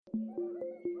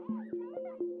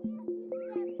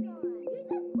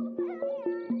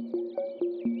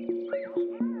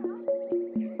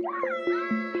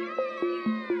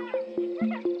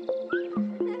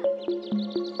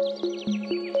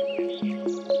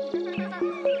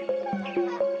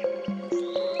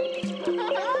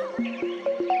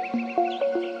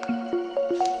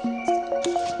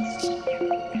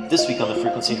This week on the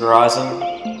Frequency Horizon,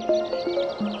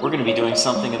 we're going to be doing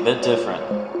something a bit different.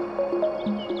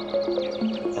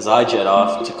 As I jet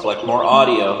off to collect more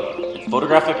audio and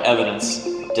photographic evidence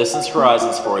of distance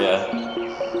horizons for you,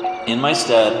 in my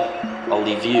stead, I'll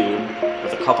leave you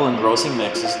with a couple engrossing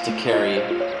mixes to carry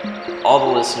all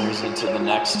the listeners into the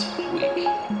next week.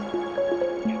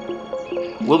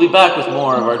 We'll be back with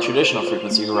more of our traditional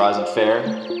Frequency Horizon fare,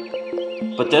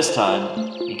 but this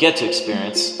time, you get to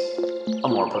experience a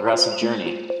more progressive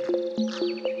journey.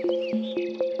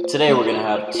 Today we're going to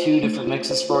have two different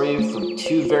mixes for you from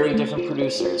two very different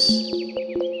producers,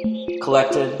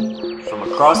 collected from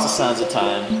across the sands of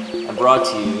time and brought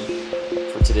to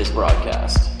you for today's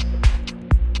broadcast.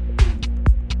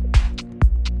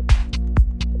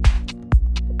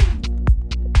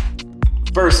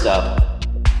 First up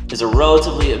is a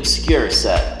relatively obscure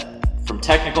set from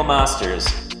Technical Masters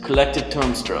Collective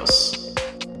Turmstros.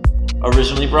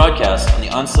 Originally broadcast on the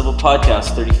Uncivil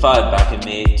Podcast 35 back in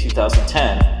May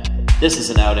 2010, this is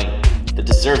an outing that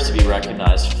deserves to be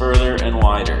recognized further and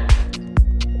wider.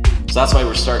 So that's why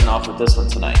we're starting off with this one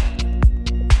tonight.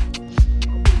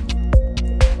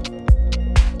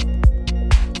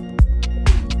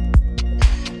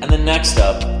 And then next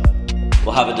up,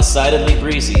 we'll have a decidedly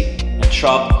breezy and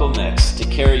tropical mix to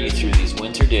carry you through these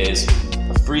winter days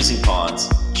of freezing ponds,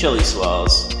 chilly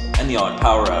swells, and the odd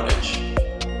power outage.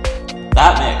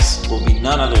 That mix will be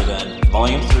none other than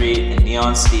Volume 3 in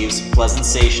Neon Steve's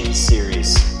Pleasantsations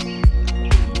series.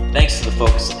 Thanks to the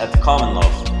folks at the Common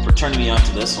Loaf for turning me on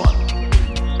to this one.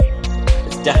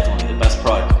 It's definitely the best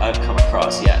product I've come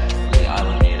across yet from the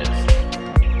island native.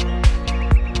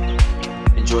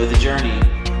 Enjoy the journey,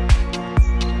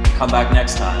 and come back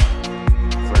next time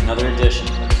for another edition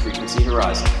of the Frequency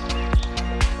Horizon.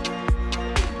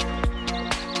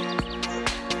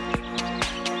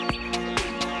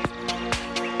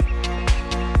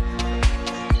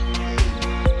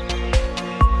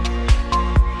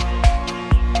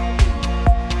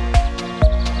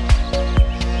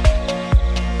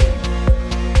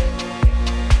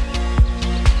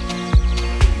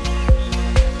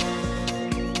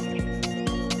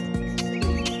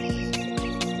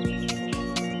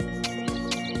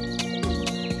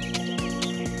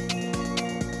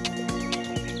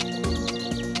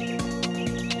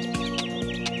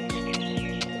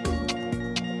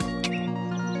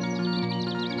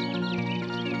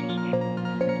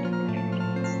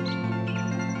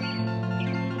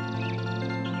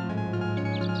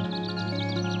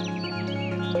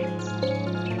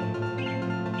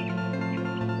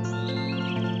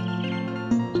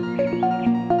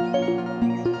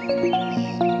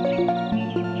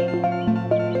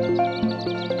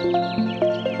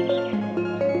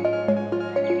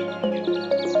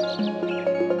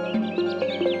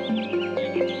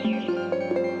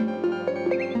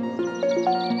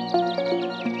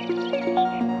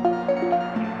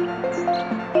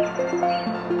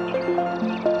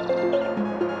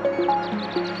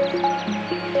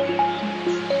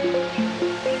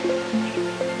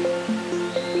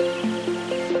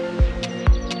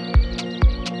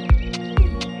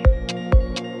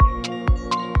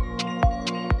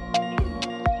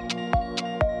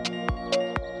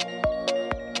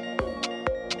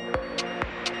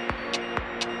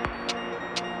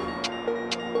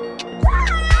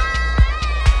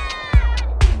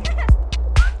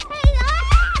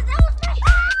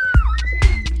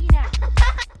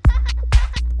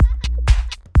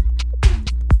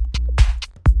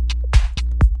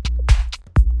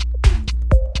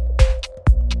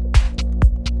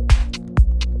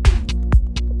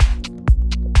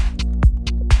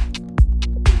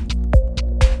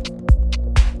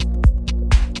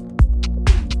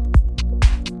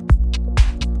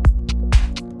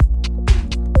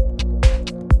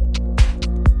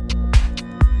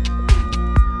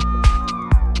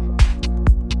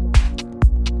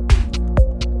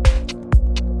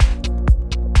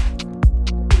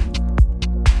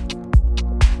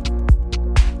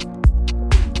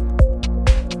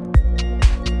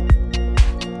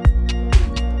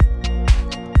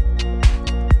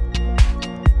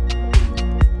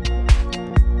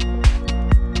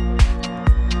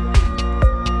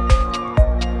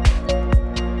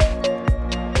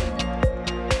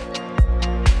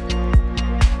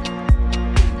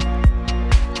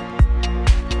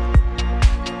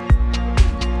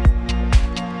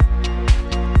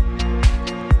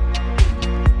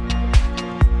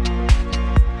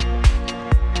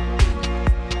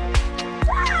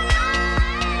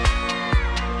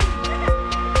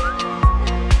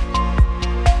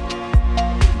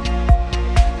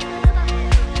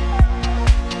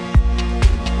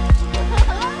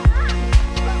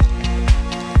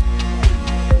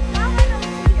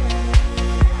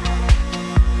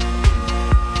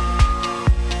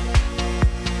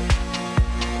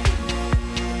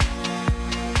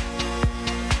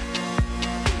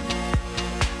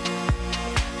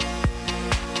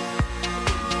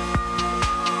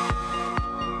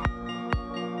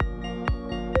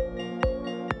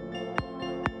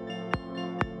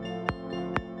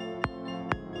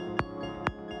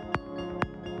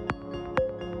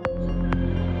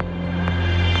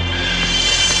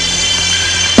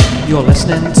 You're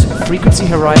listening to Frequency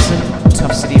Horizon,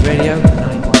 Tough City Radio,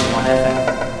 9.1 FM.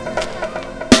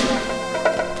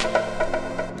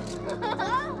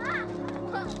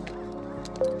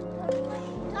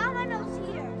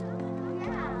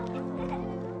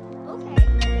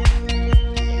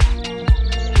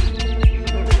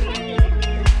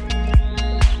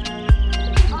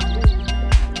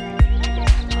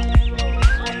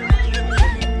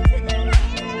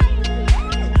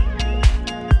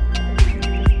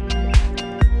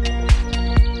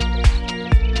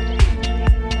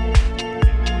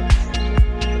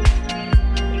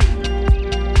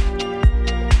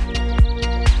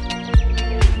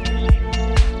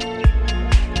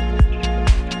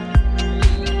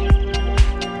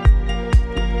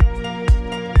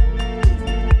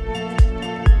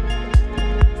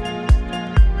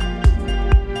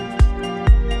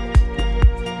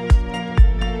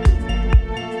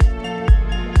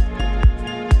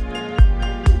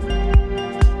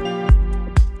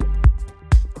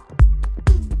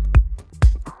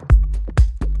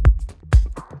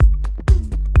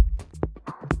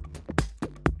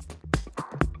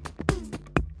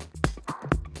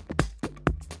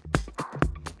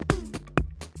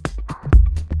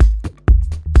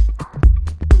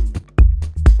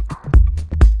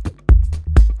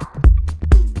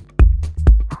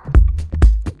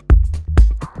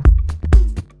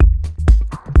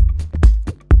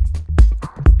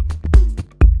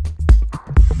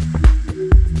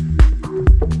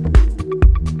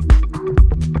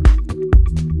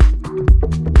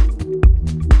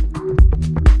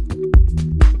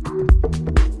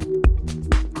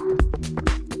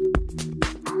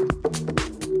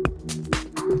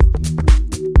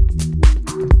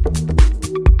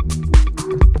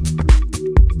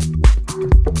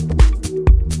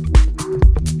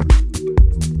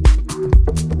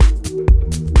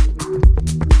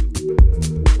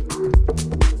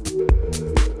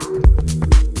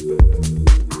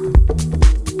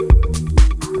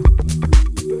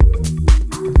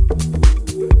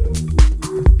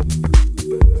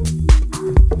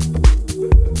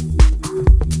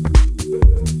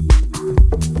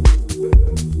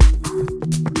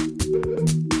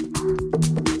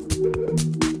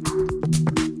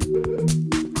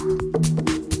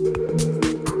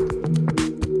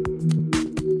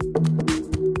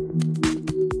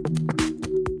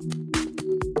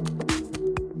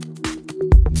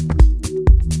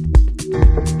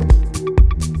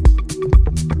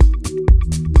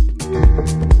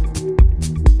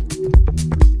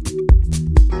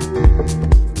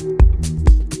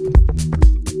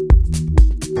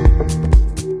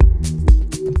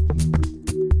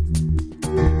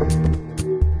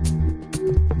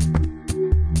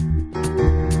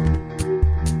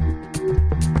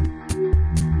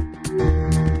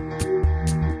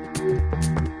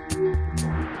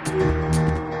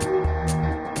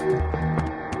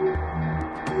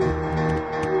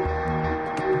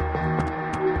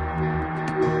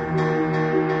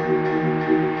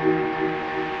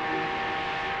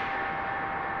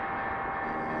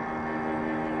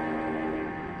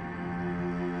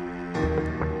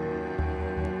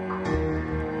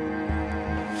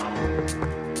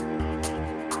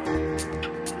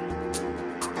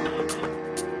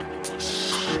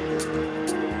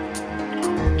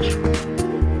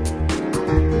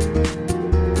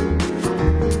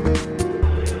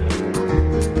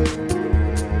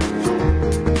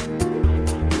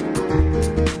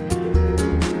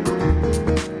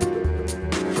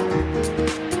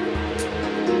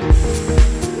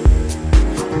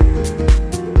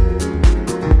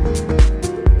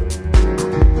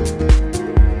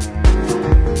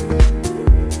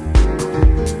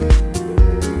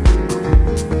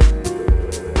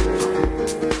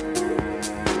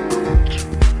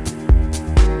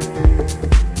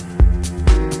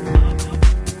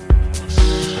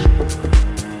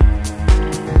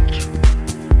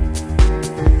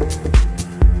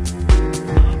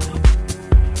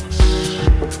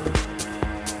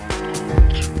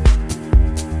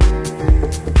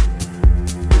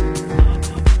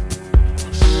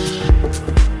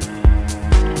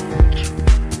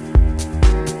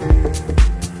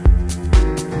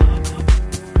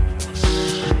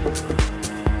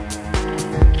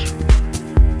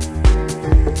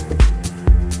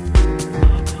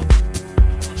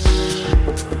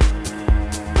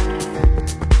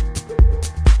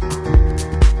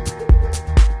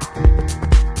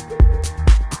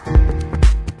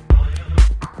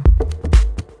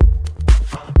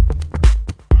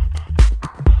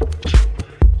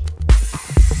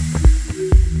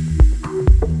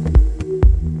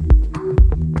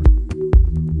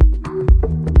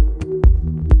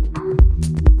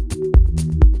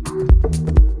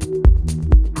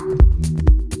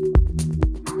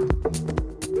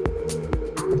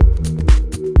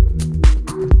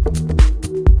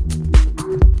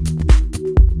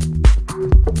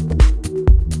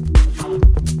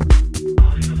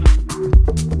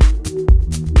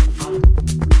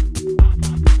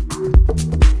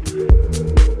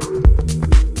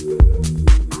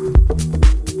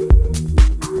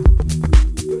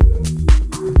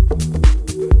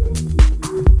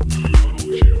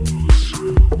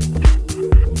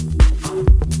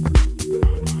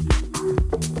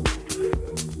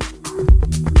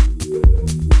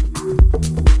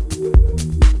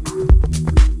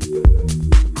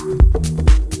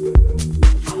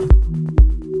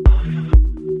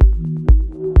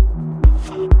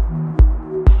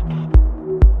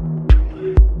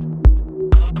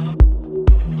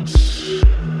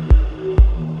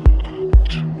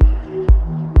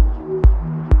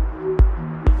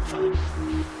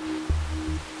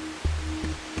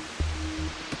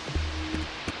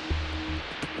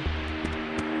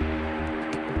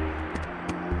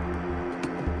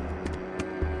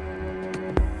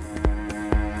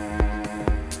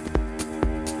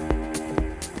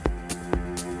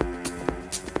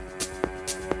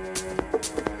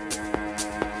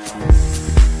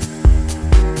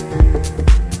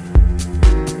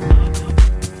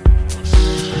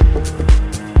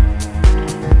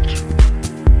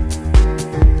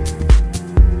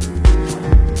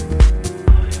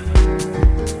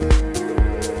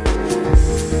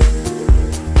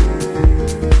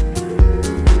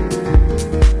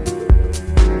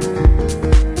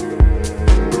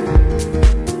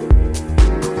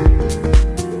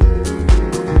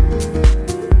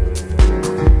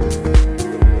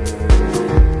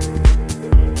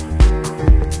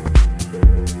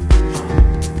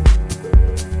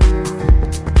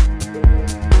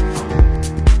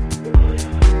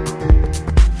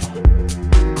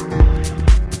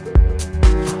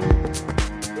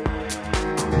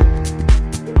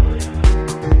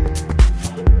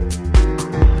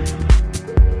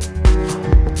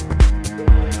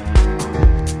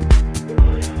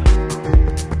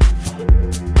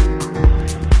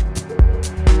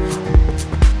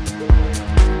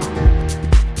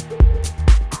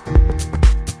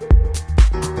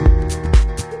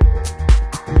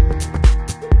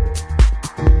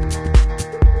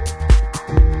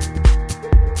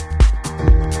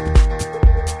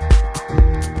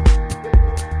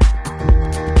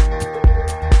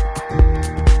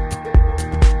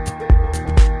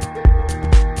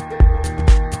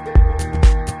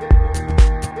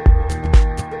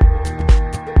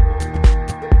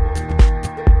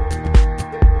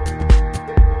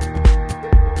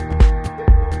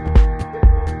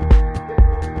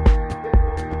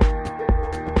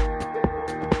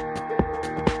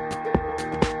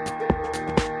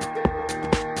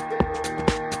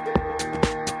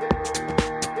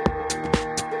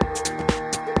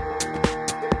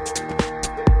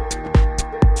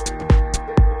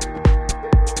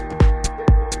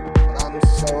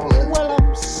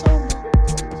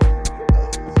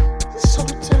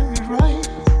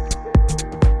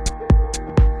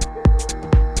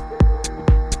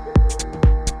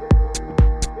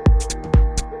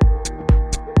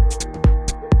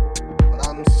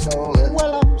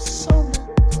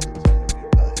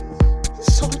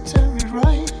 solitary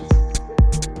ride.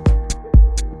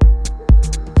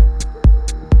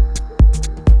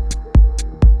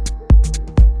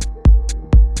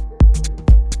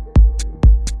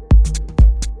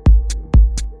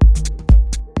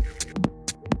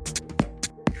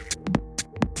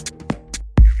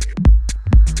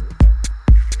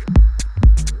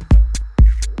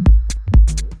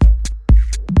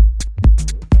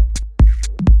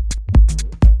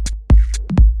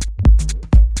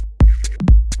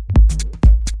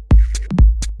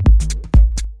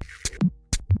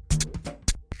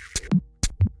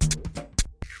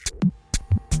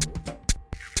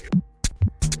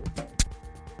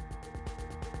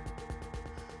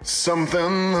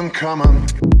 Something uncommon.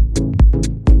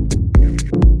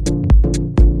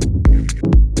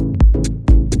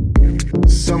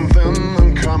 Something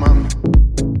uncommon.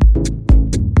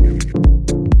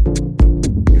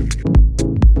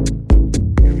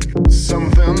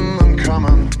 Something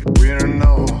uncommon. We don't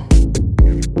know.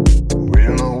 We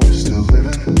don't know we're still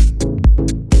living.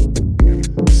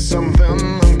 Something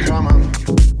uncommon.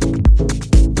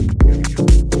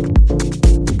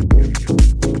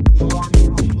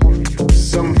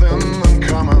 Something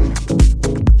uncommon.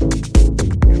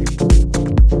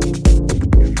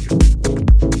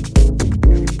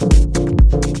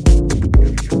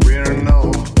 We don't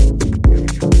know.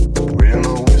 We don't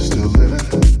know we're still living.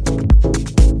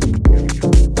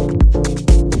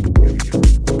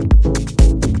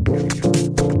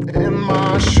 In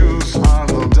my shoes are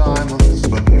no diamonds,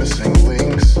 but missing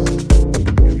links.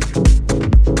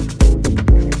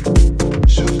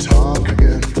 She'll talk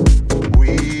again.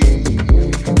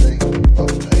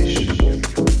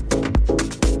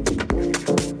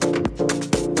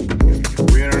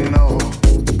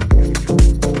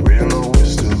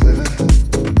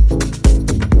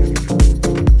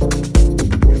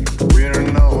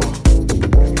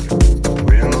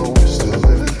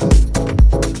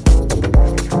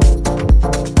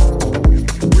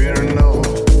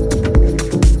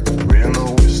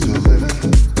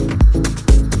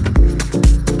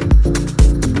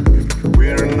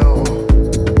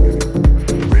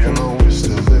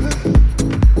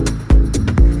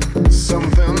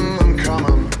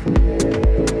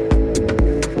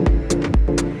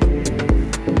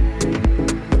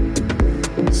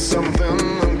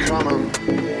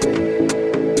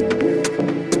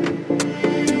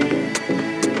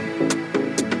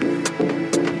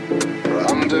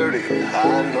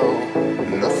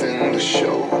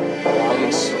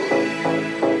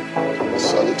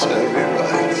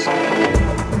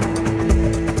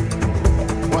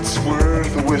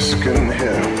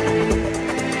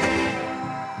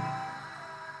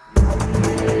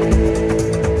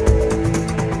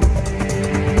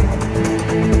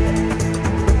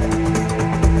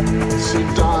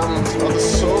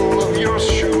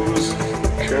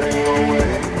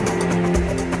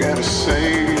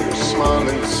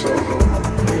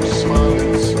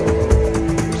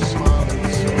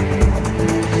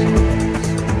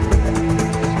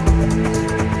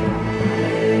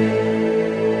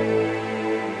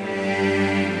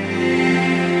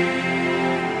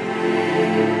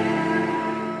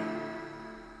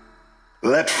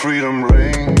 Let freedom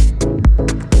ring.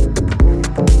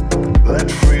 Let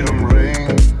freedom ring.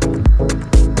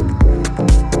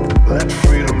 Let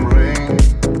freedom ring.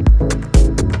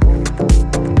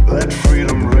 Let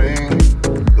freedom ring.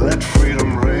 Let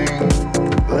freedom ring.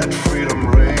 Let freedom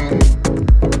ring.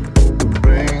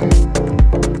 Ring.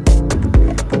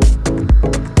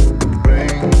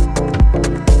 Ring.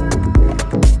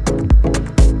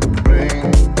 Ring.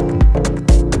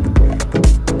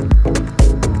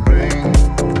 Ring.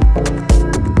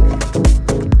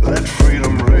 Let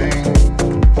freedom ring.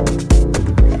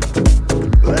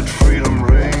 Let freedom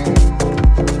ring.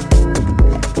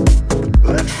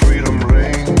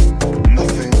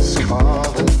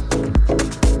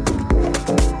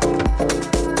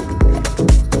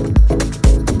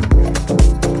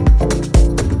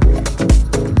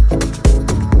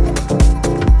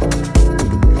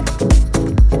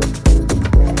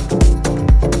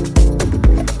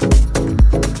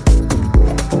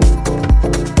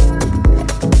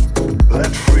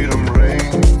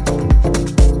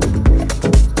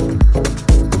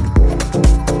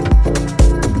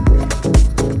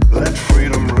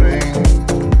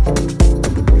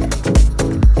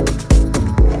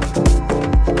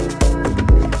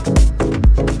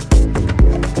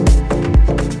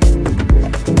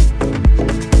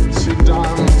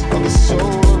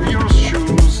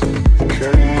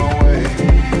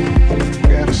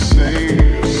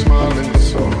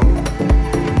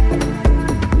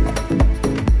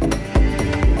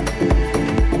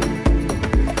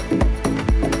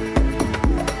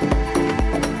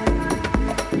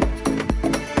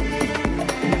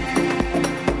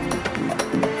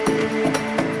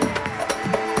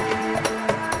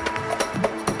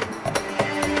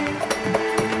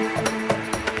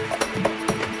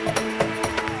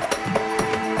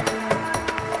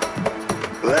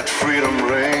 freedom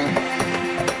ring.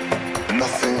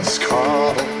 Nothing's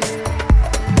caught up.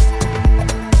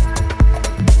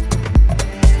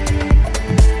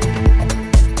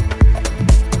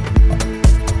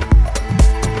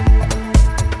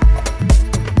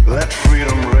 Let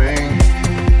freedom ring.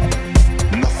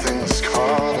 Nothing's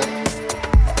caught up.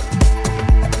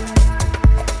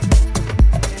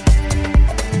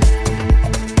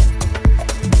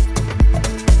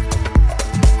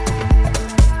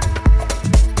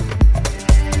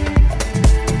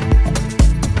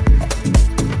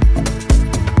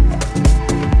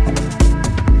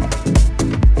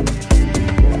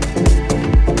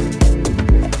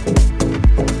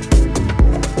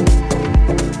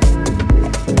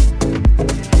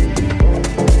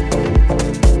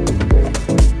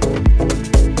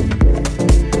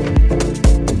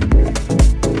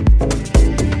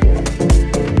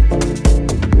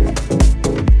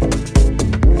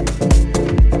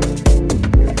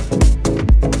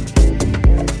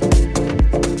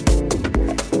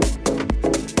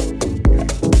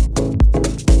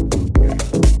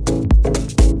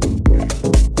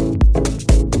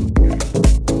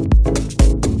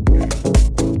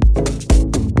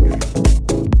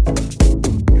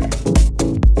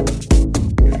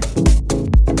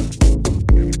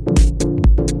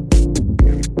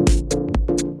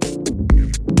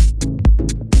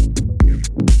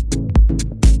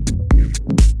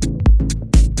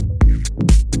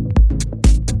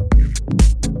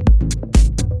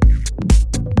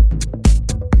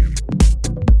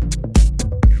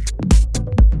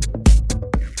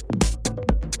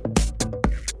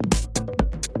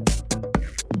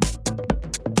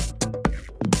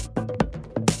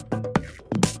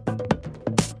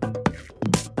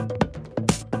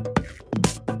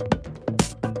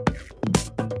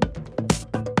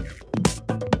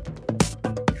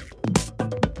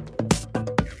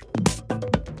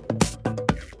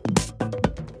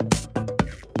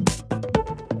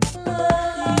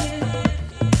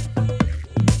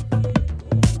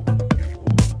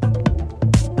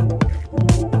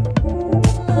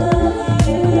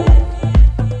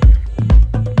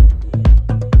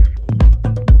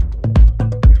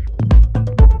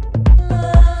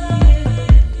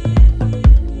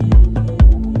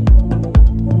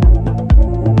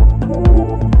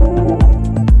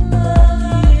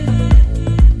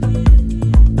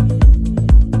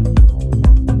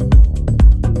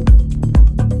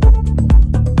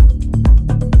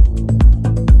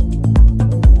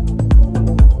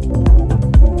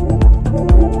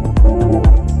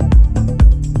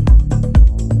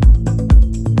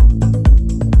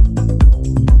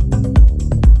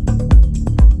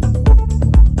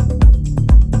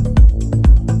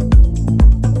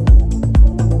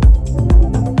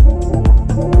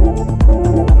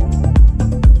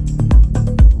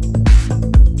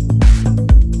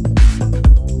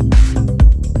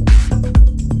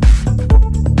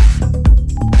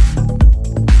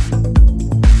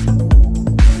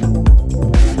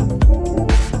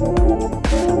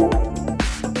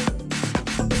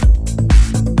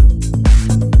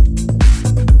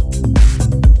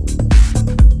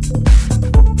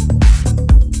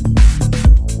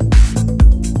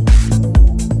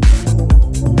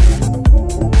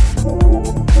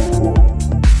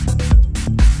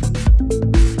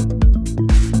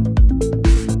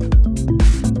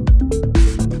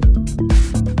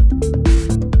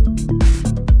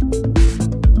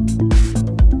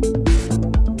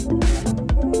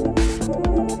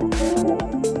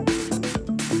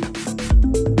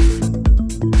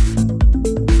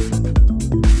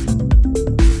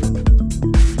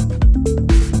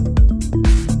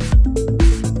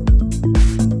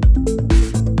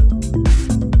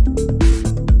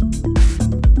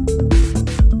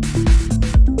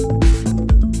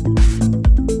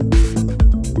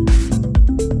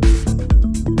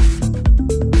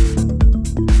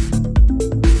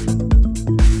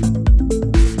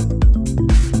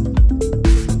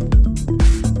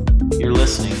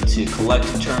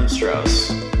 Collective Term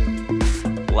Strauss.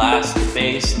 Blast the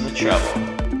bass and the treble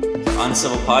for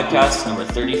Uncivil Podcast number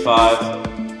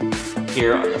 35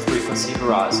 here on the Frequency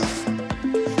Horizon.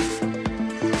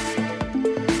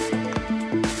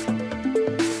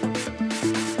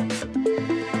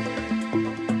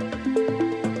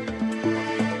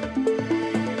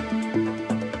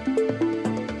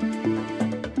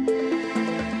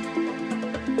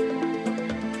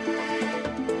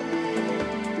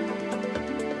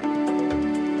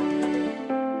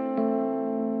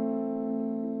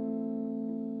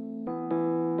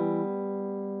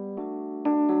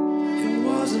 It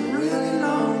wasn't really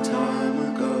long time.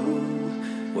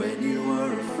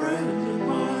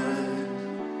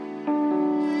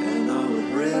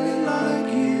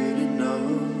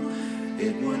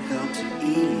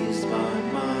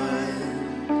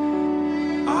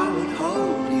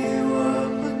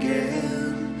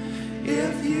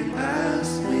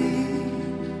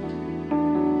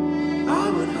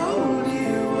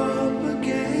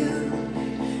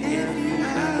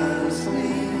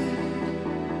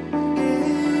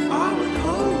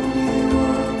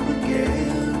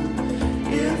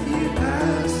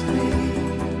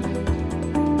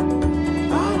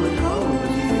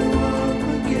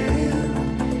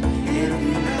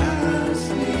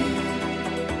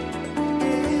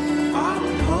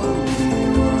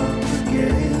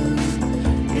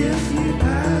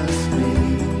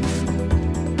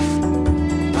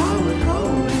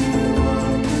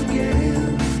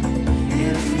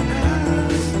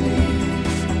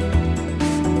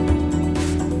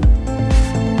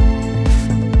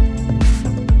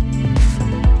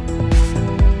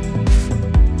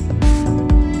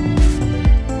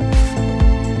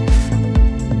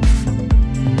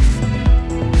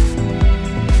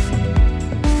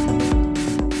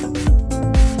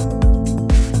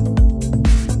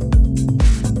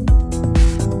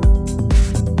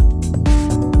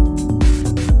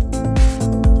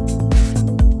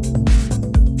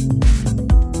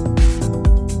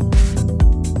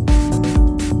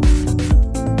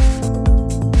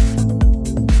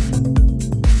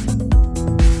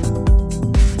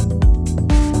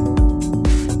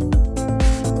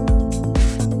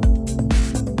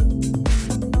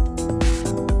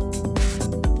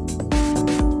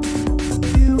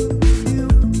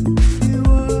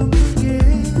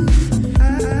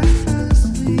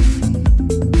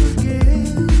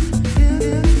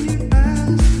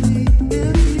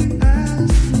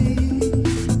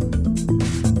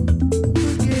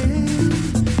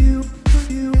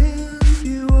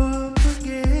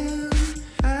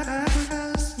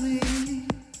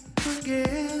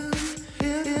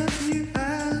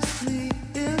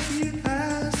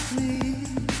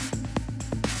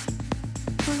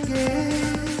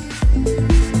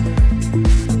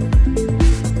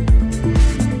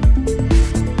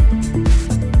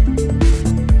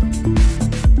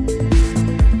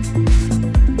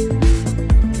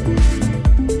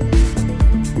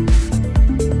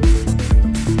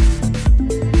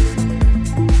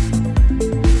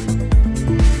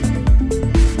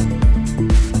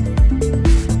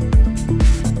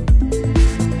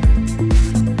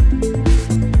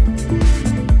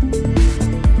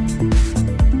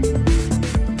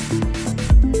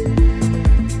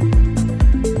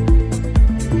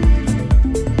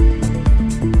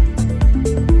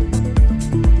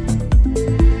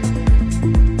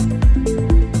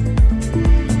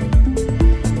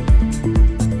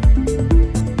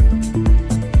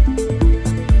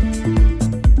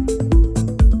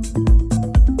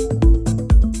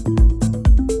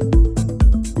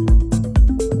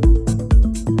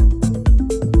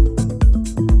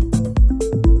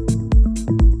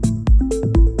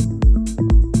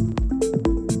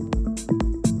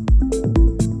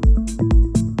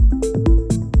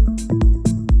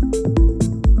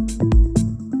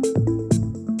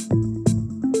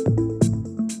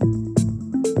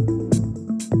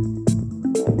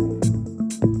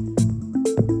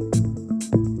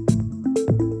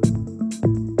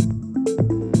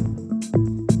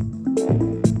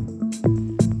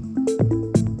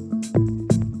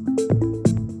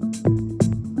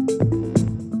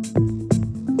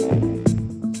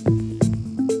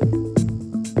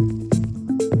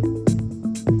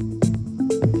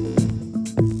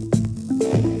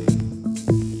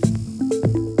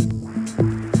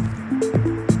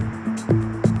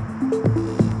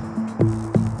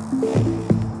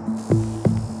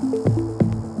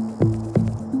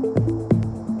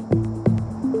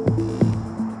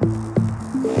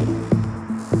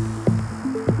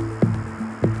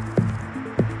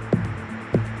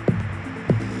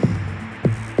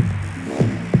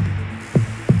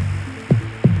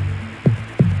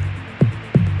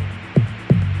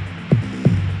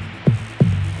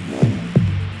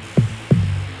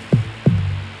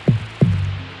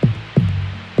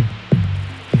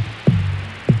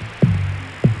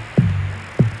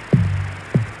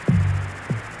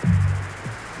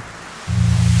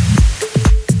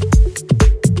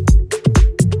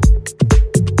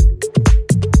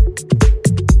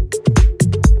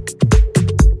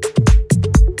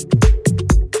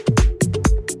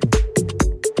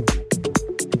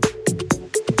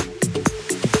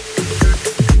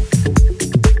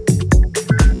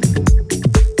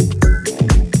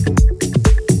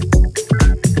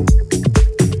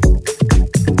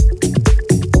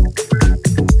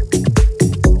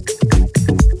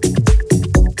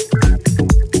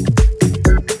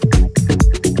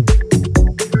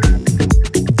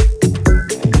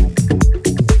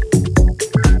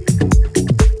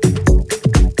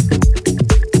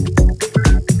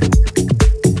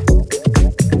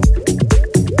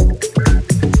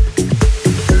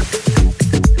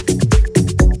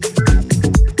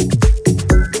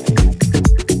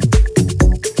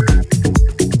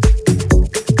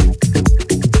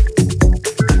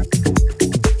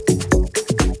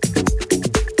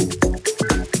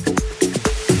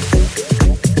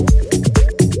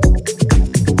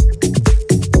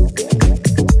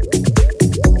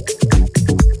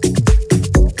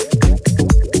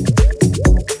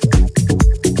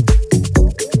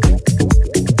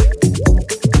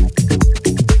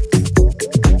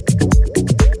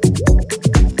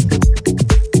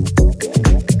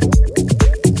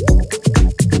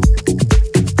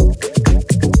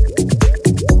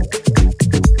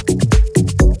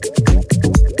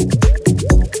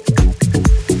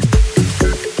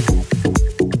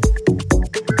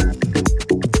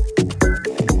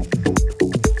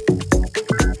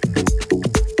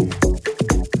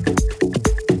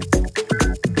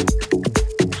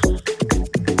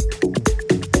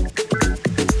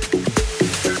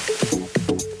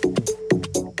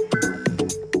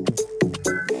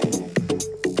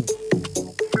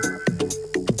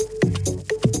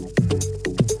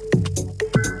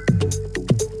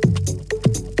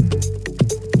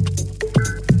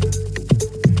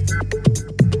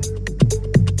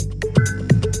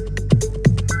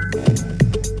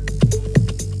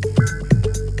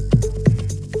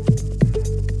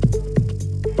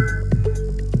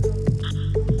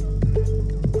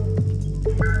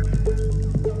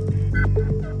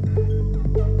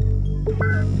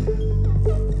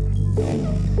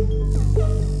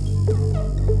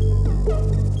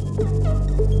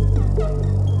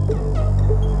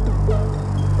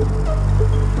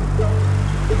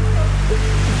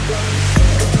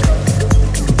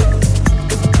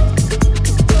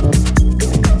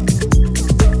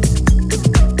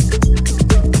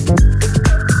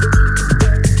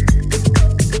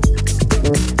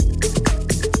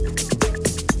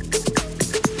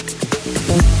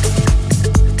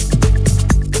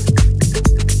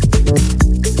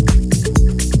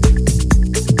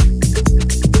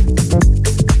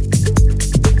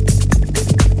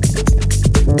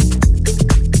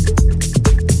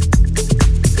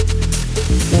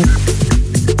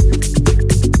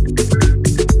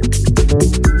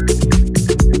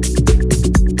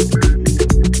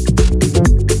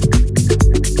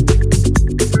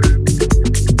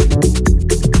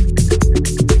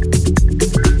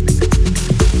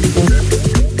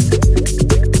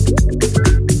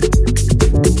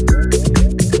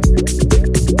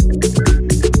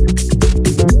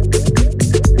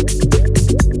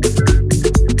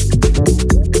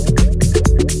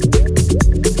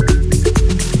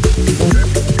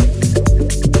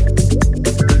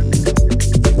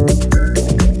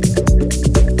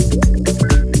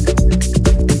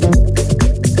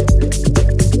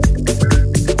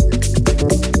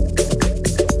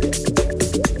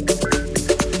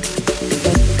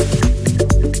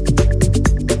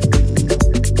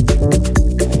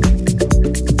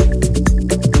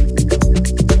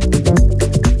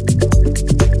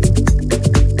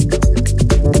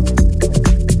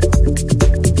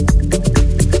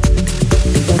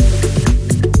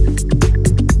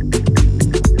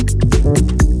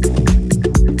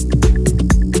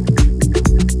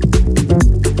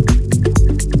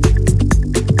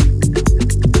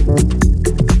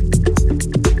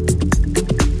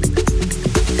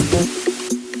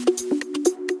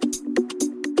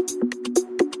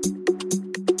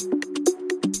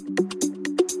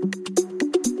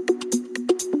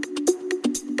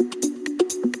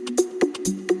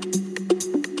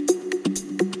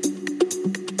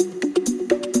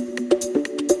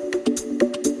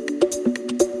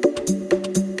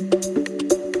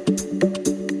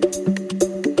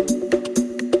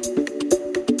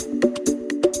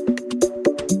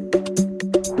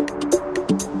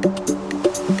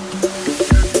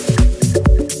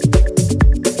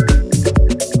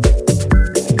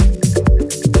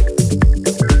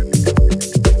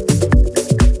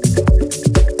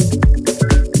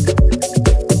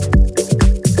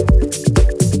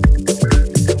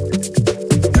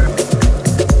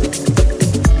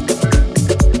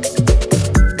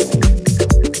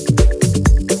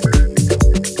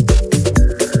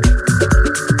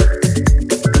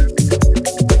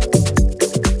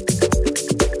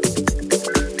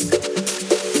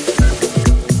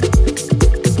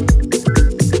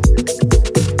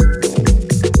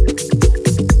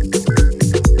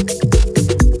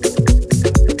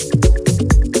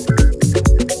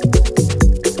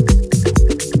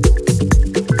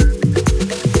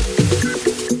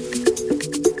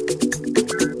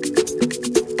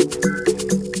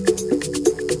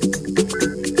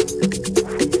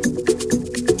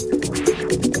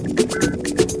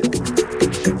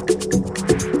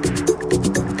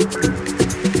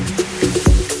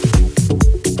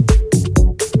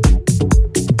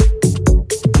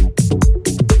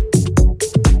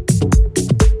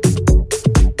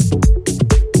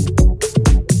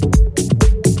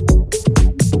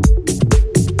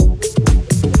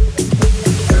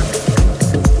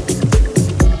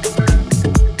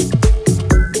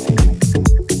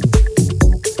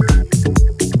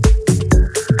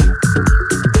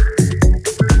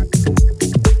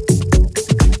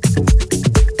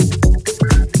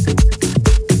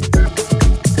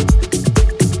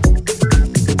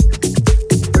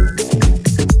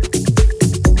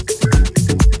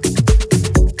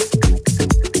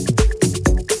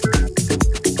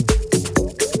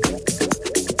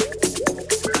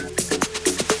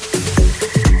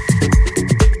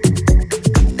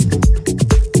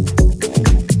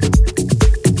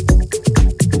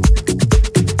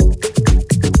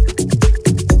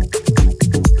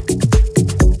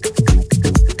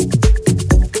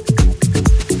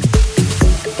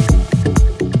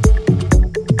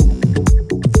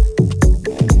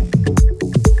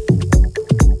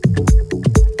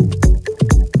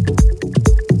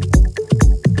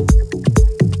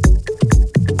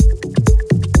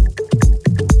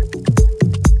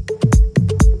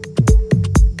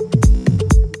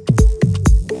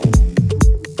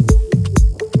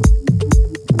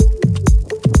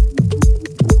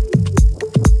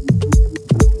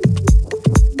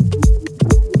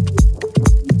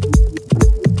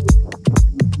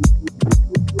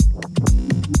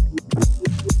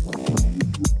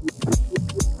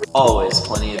 Always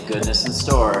plenty of goodness in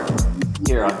store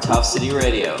here on Tough City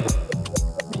Radio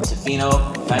in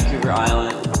Tofino, Vancouver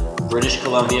Island, British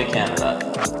Columbia, Canada.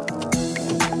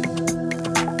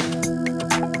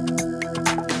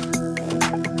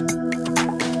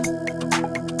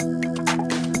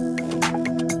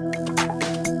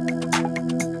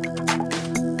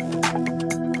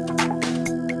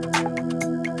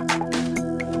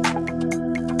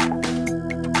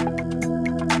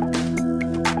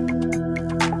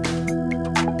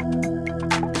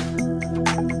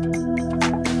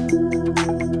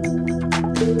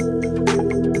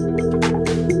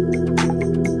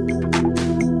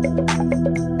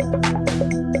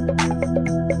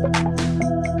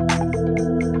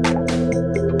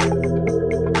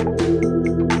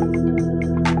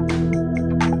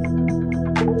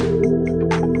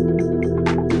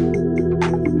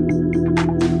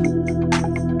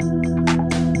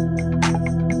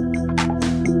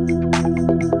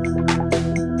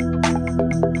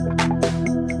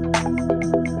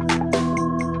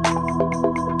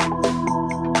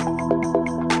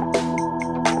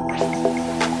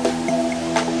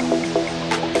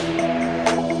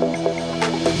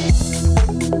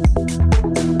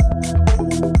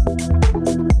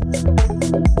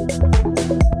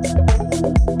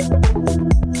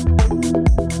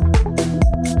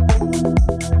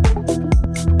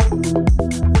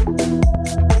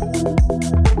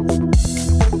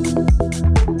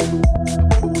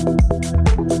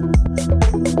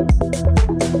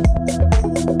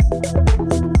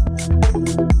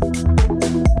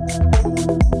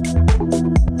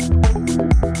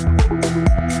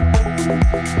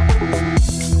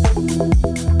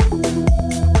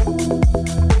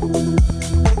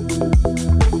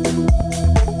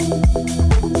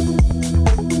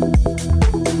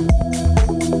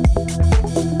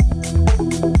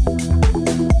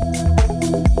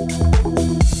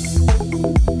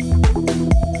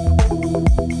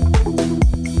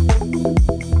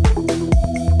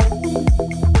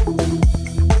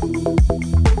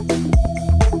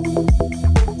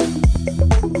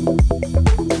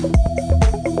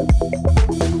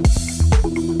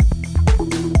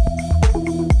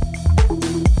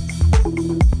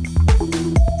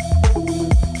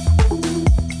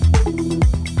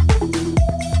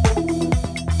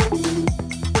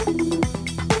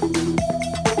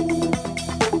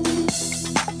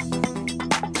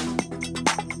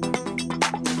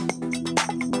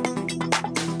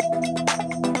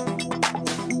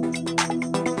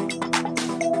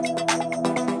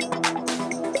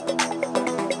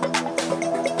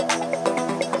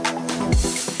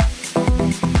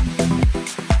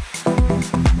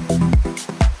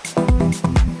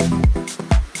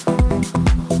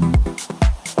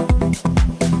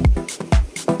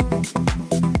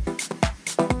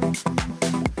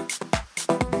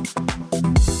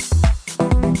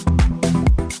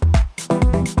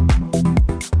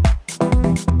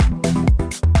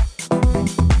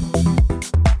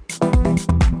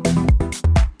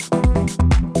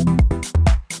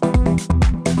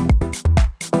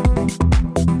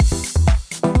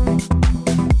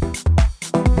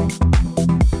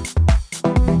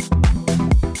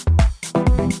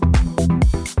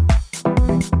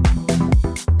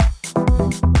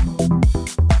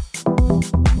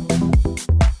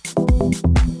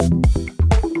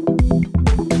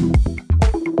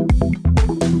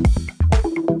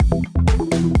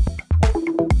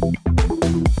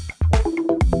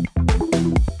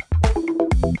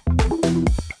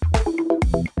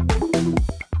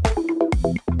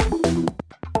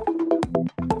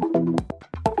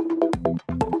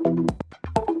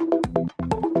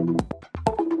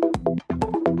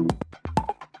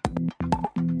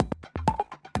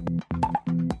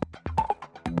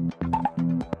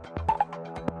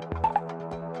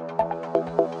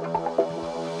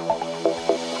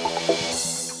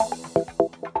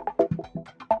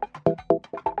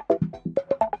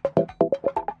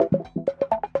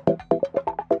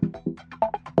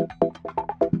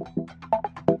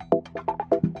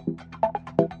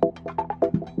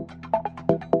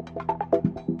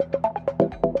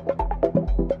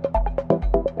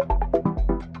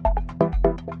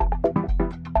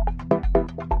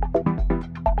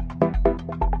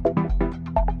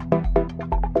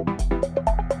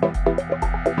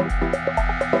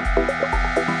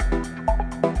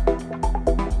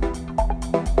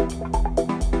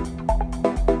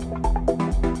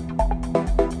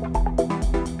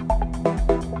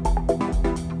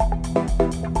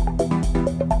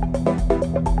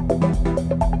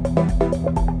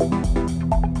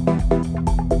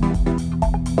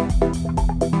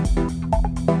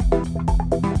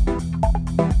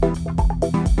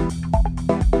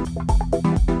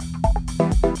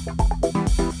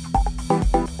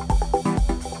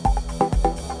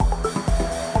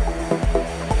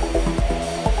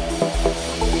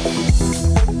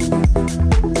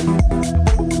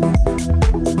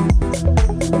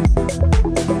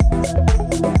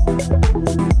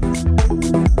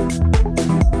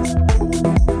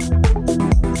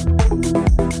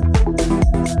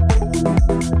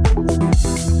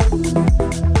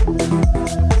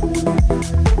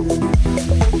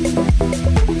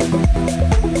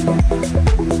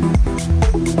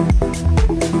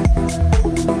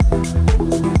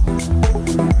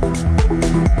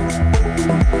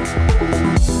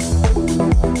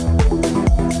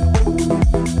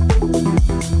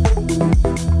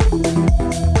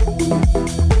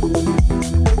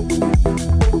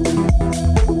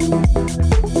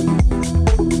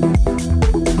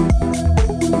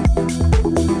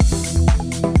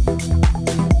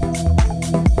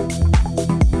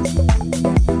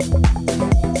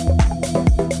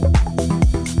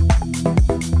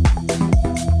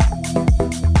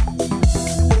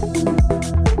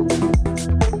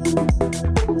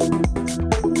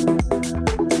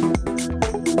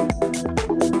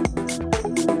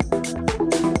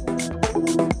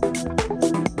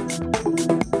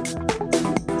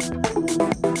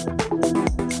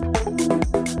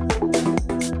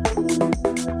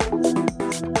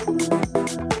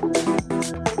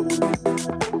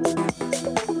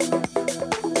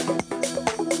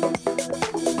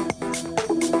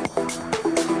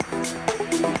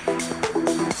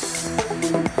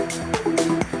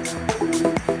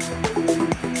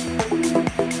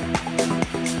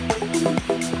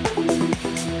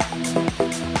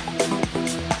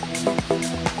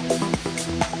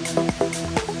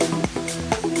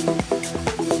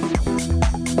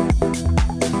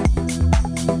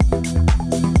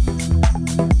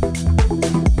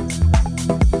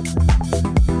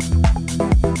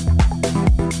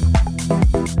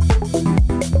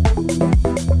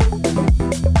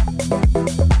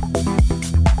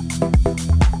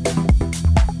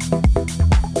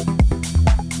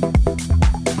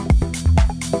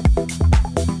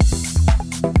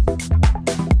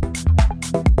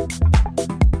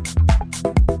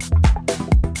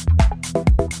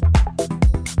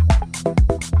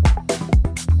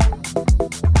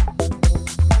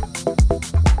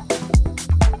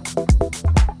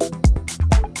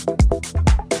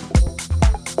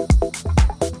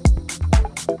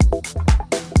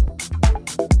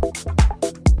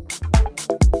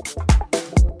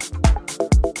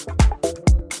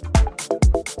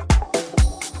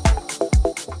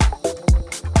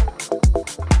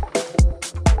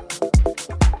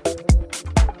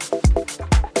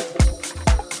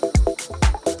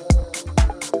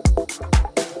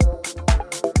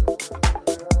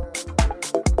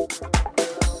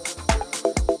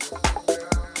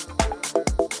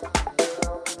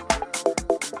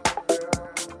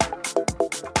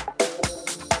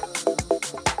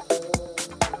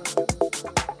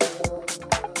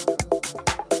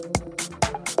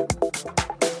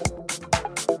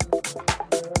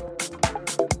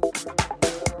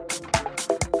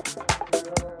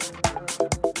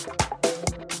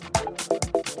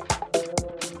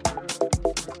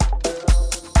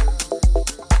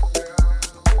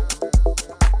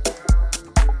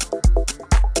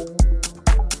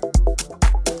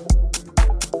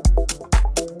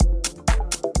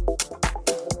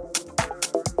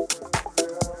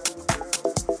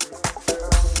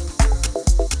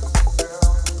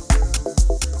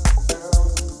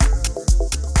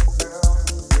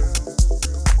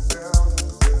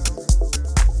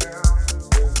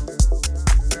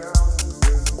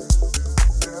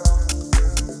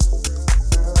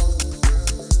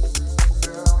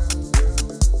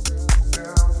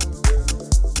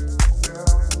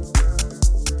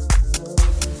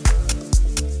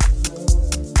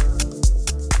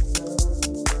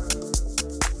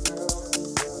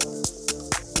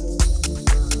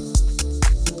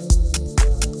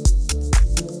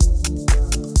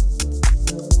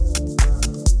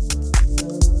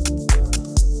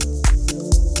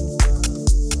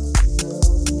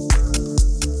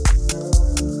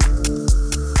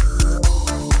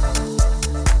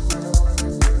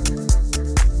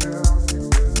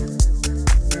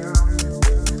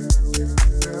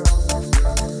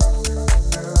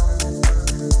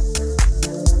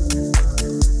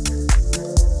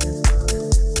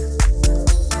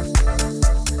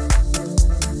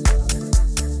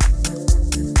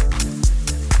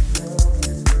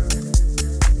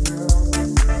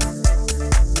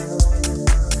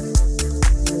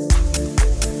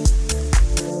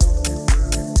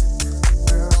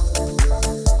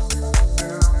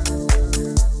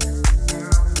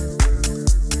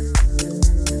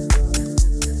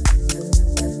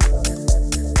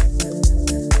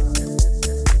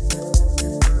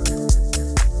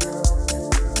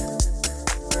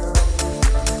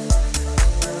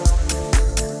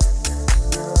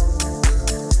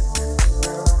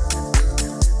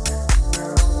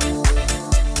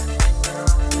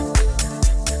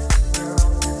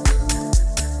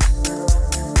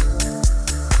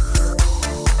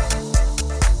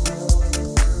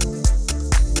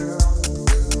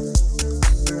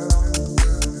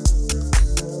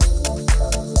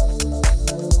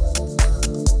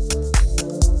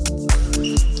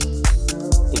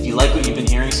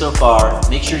 so far,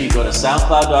 make sure you go to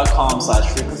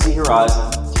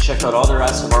soundcloud.com/frequencyhorizon to check out all the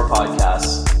rest of our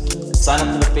podcasts and sign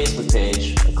up for the Facebook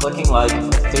page by clicking like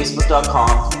at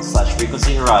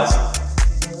facebook.com/frequencyhorizon.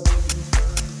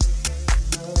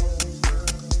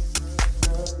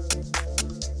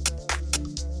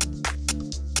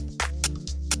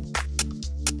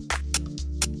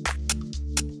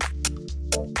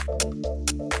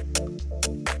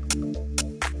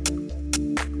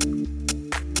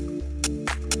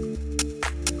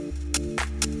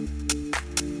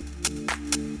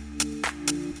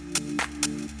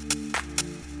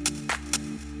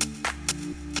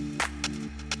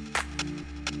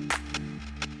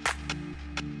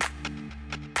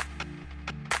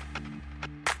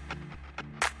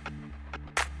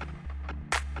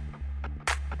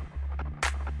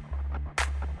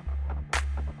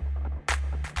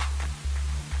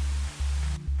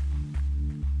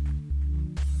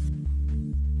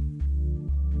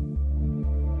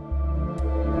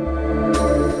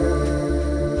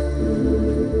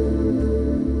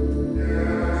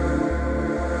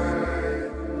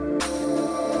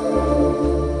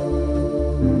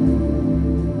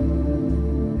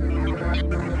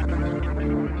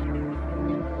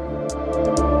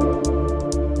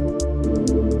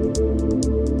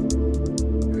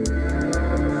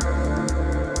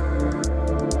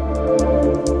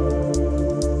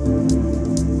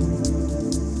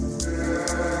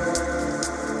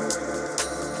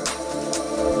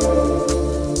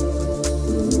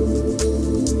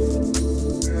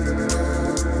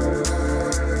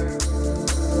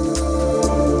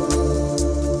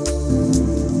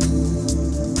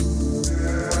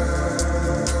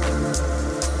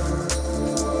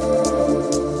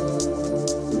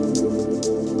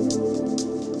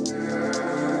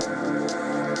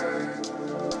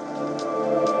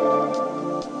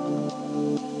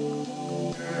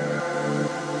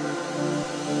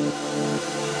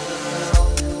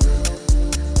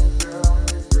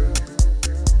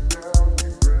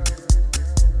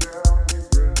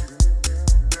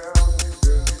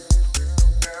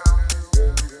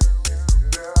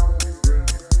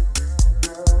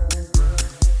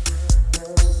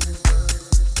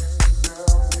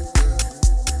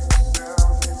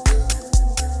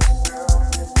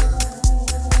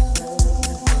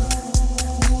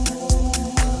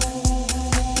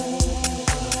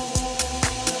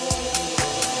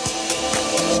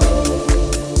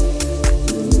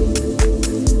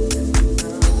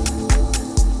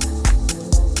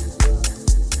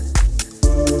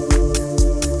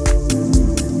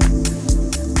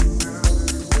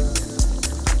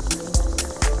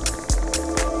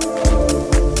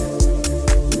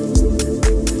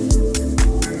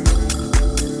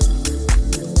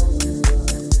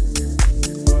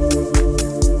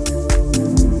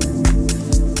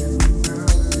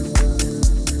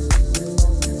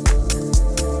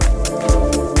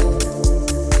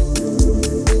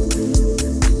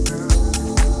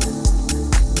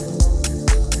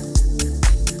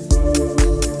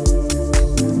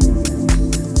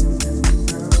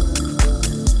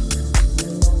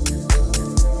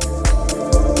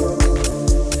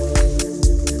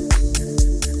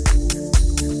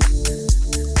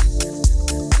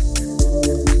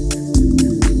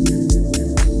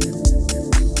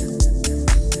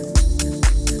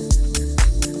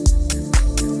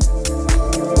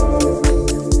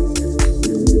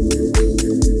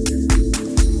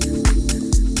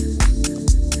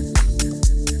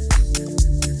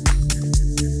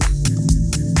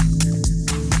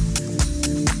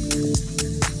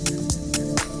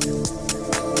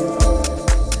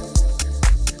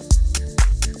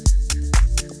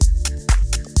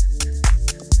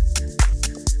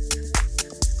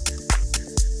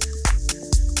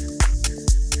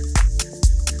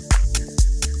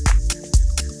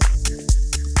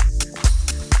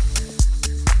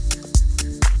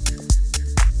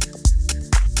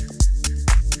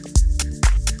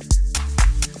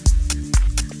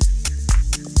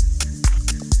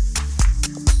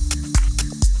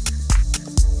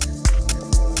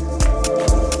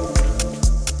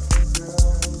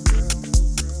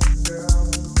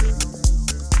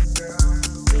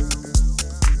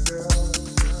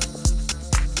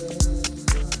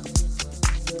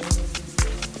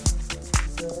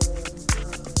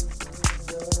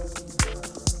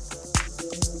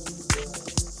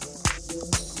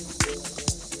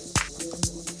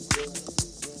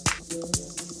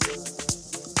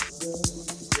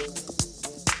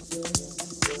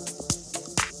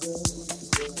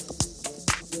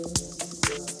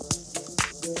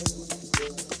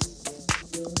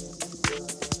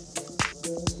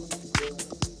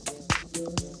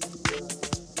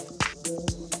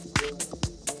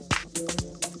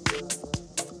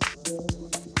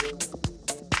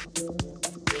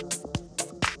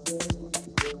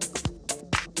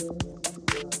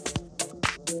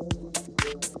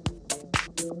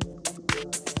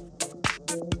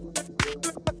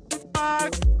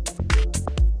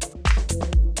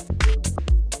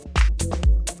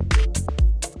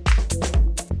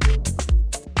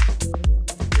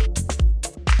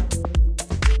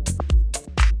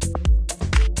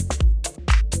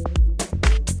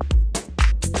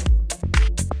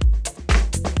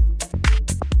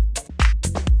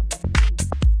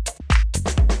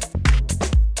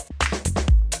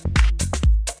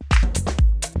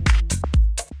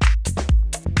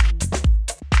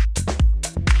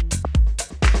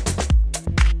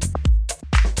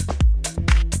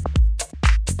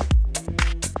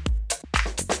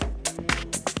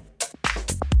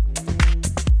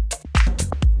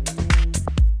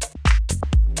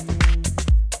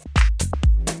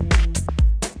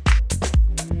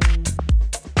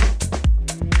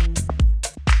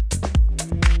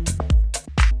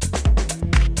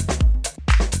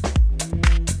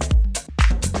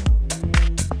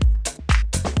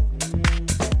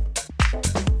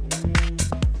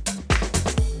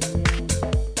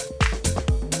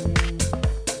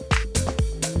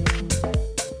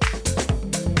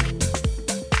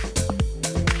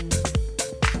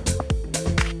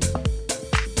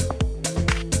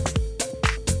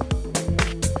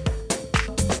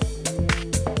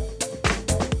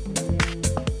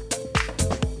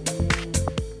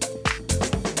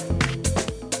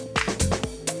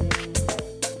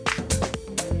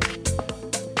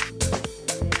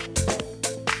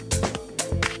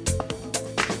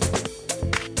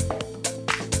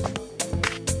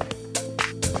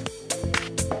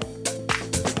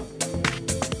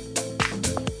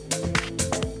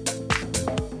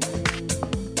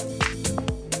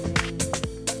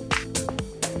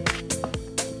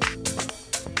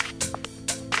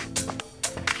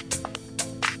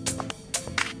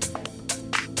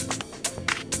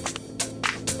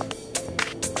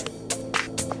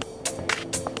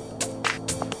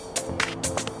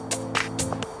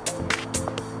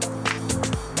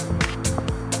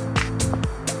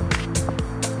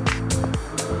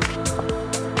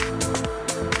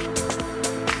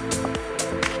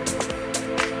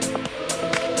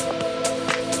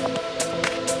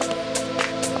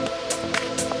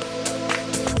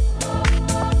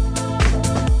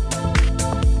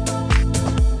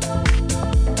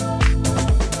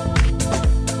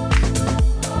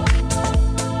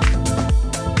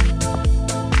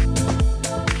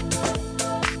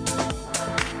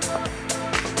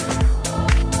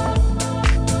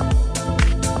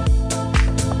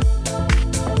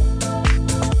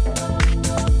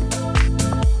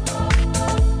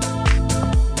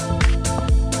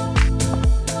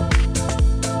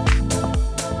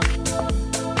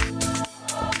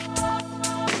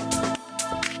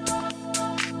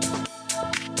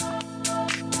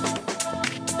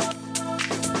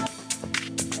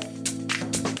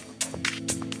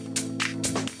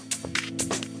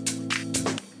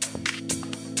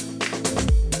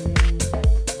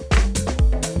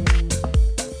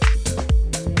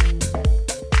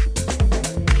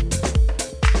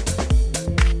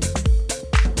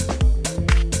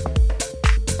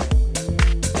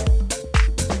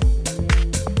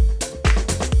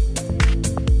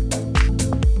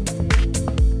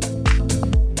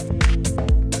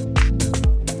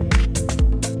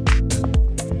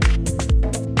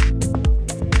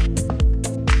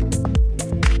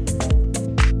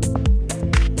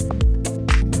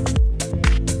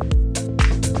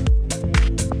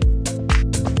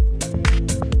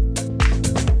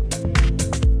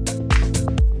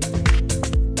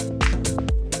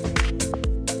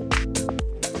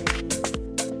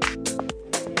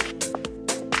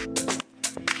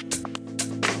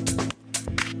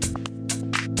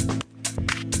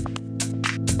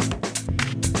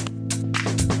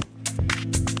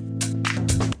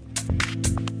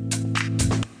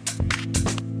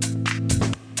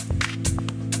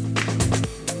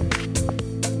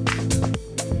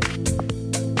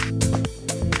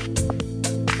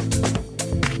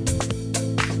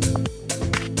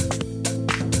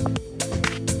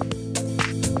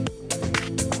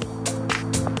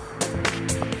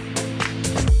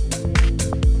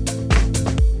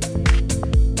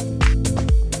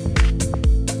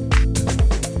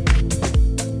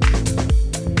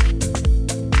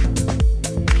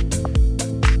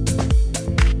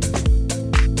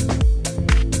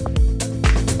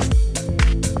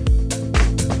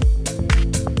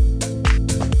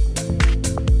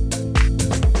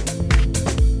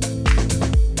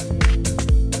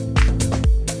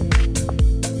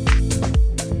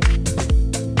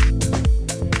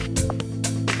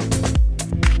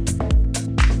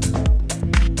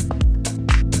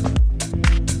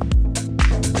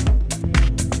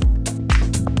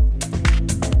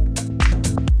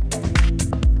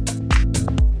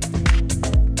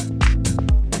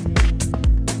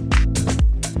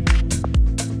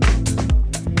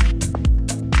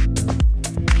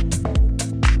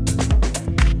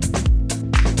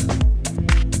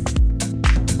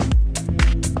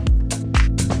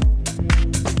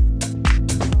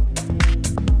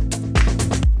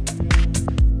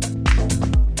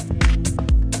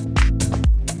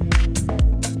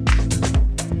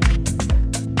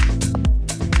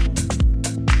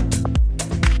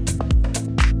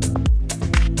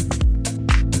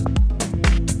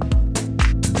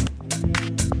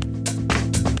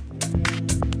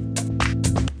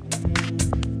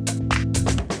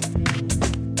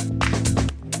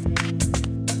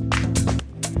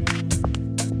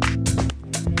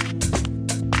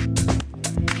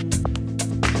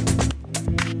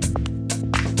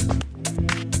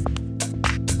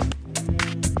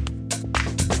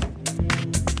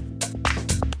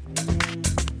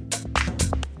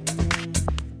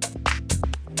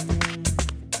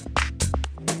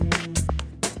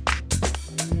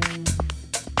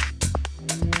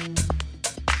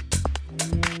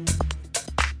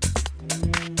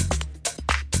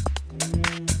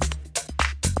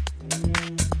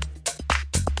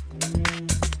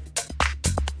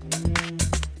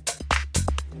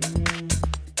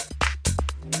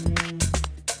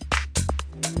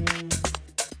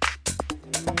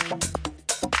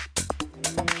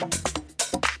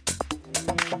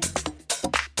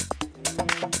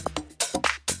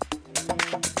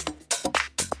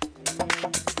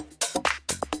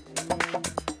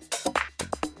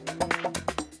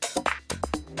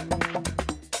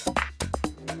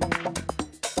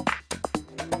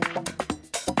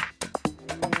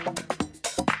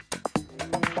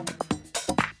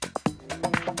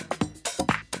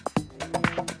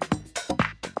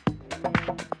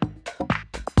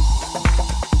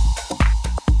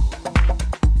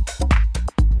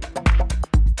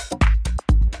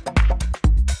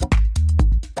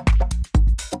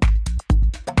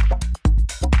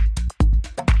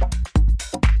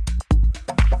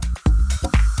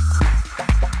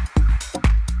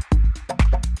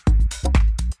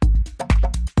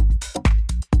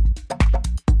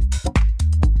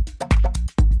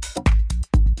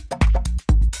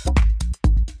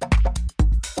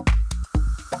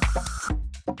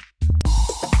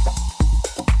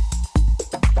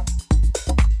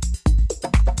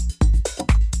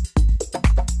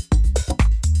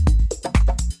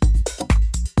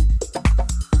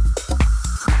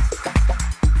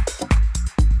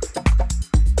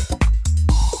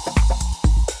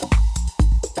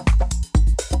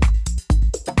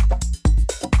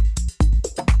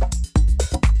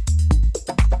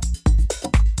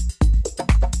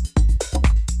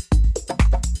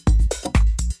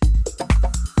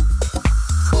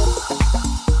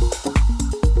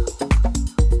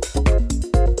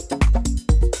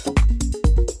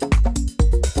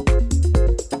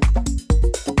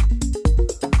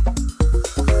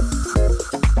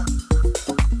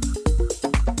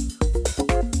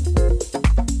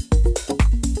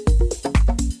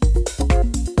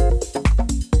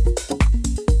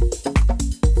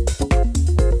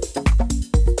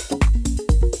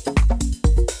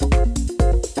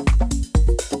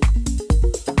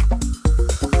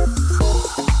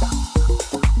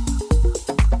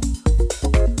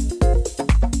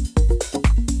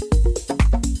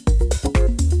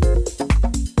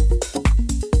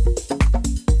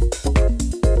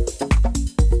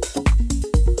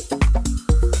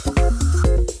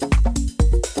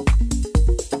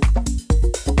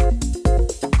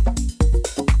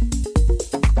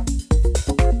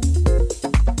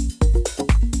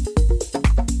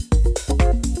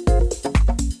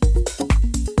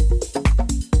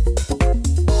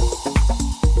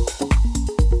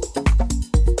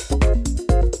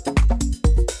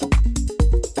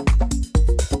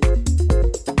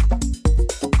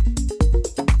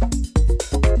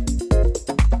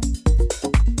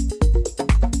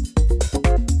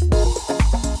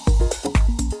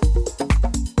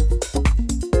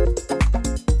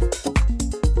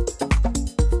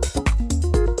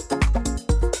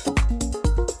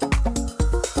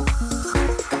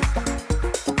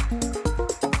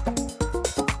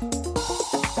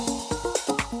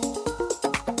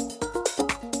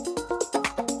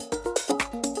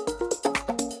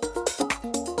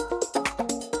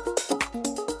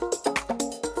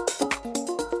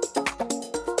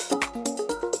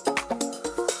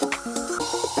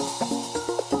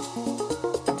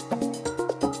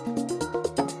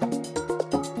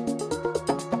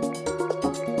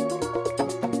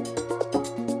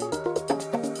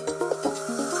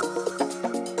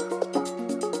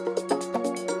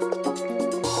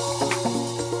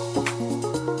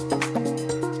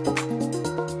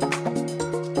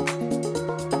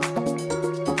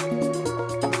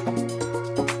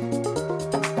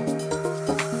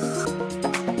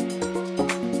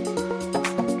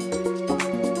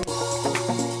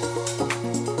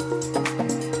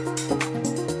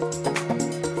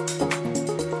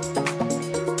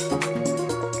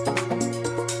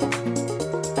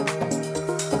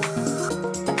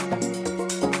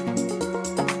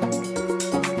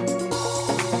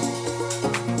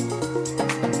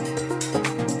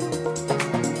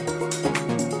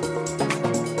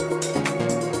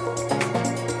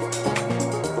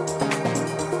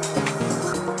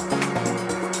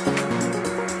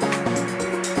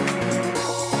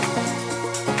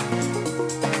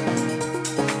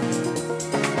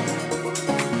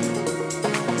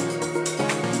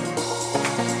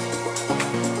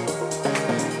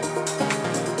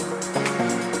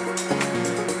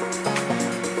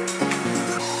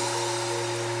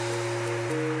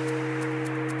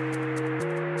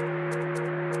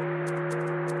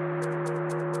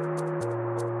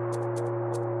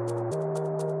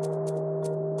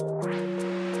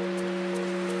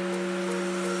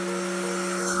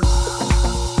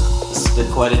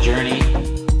 been quite a journey.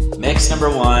 Mix number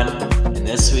 1 in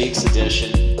this week's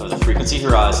edition of the Frequency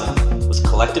Horizon was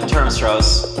Collective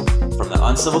Termstrauss from the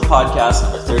Uncivil Podcast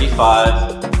number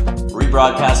 35,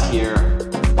 rebroadcast here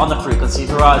on the Frequency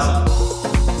Horizon.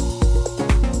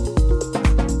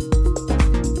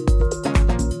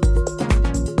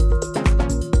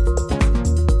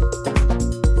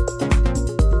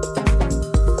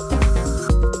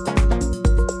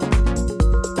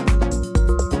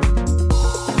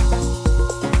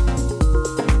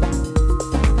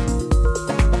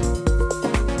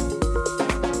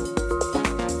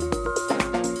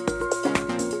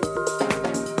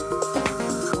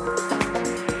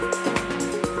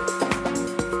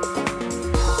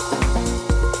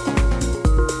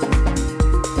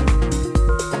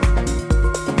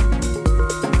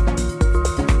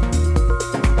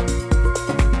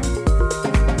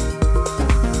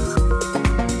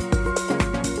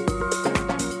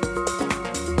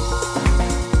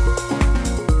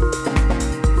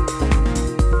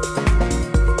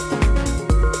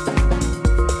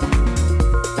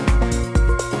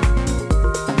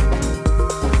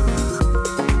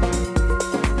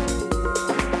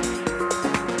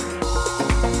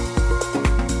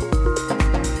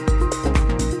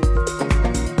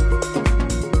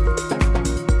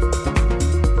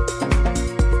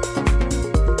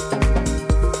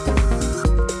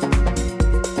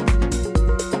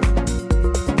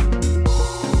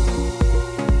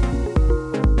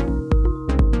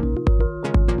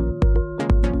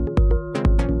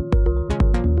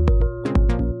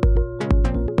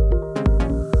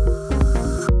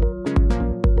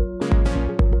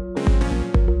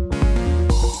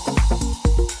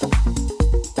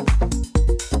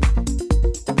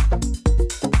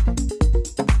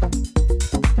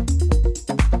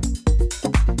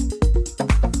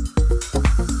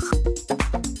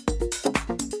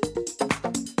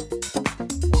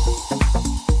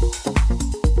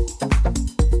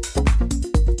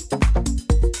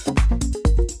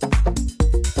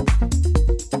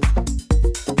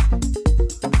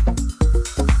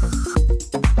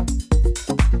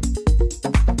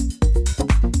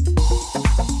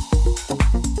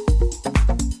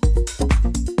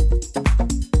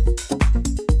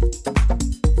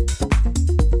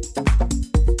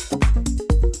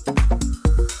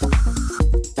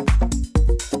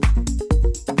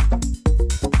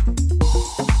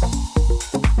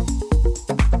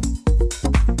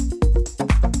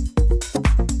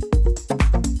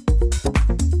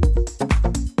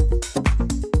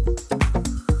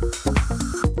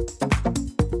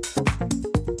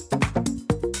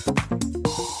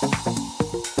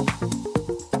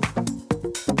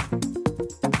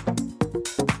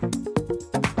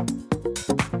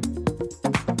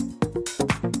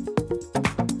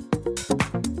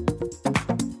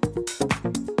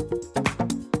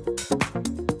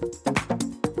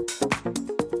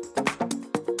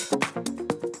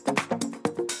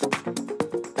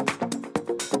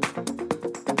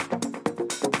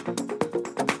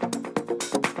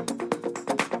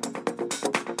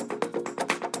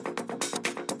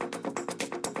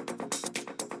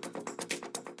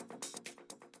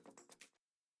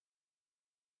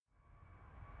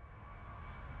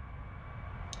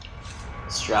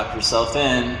 strap yourself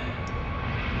in.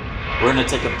 We're gonna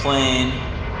take a plane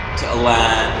to a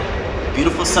land,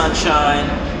 beautiful sunshine,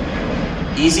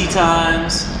 easy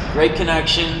times, great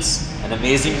connections, and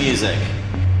amazing music.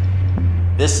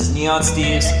 This is Neon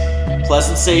Steve's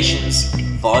Pleasant Stations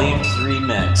Volume 3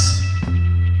 mix.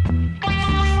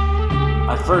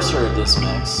 I first heard this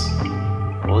mix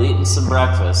while eating some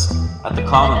breakfast at the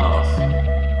Commonwealth.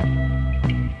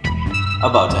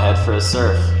 About to head for a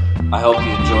surf. I hope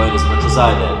you enjoyed as much as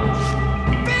I did.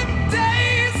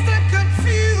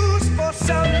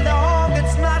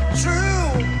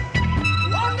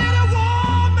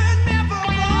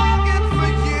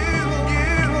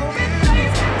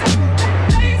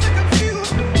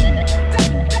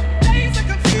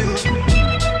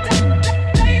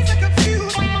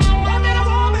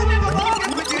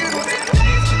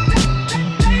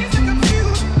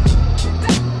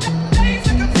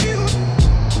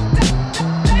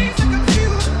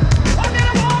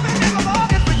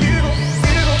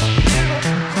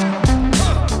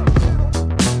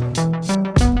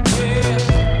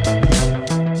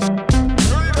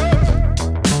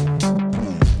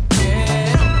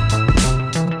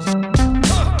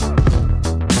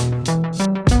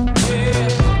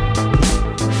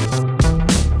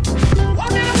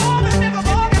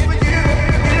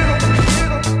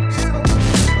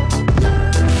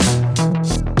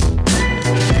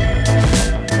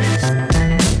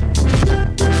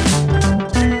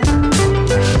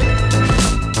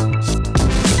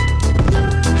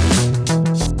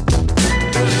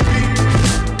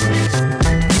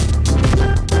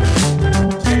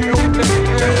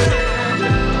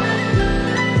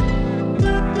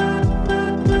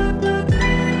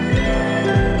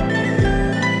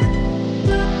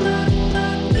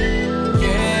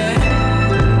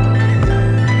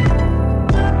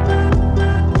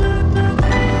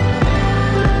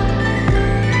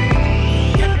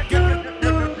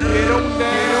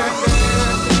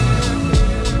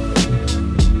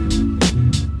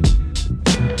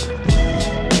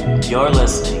 You're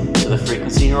listening to the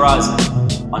Frequency Horizon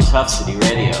on Tough City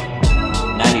Radio,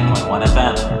 90.1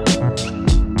 FM.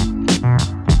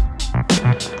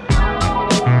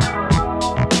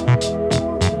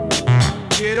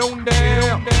 Get on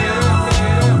down.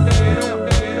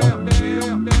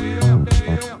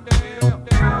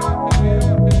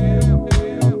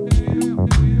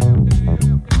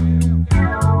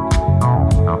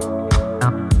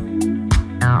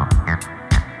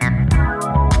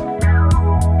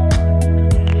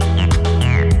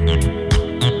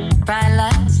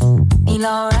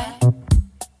 Alright,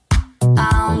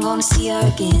 I'm gonna see her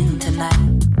again tonight.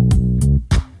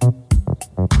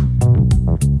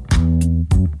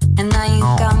 And now you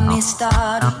got me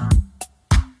started.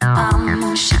 I'm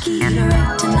gonna shake it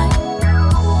right tonight.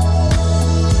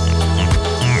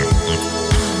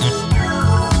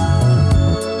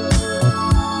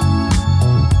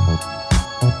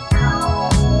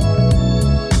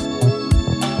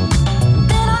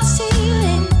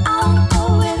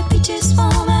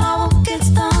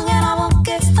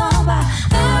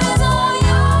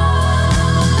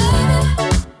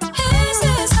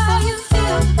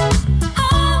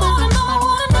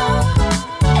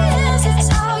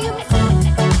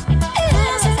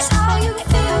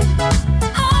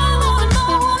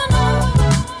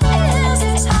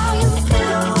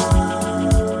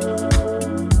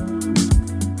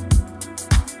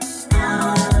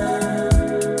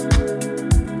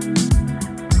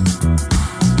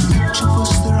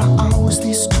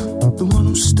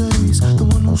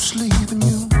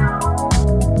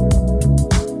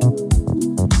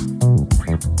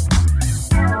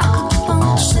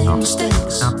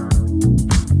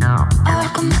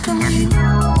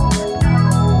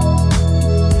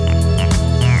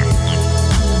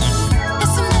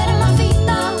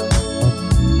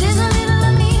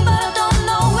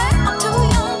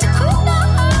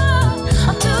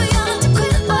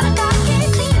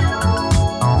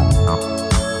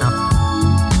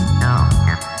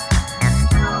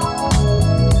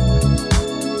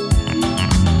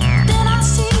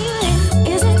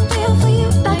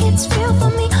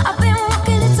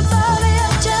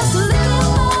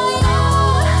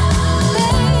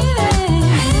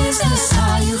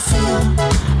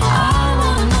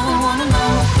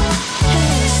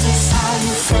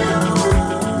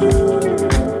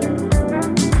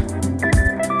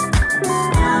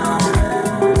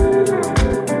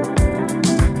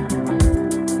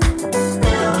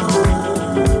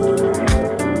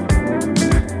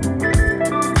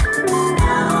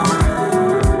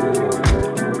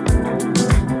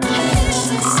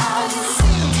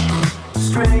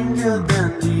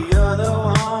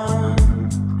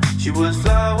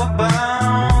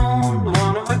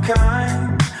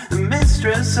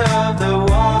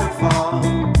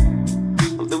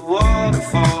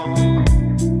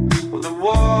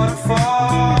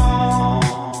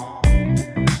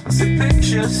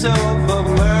 yourself a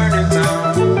burning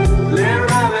town. Little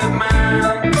rabbit man,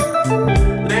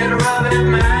 little rabbit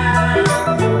man,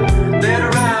 little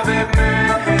rabbit man.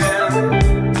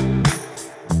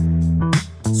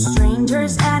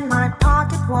 Strangers and my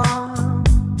pocket watch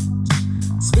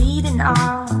speeding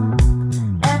up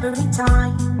every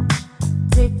time.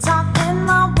 Tick tock in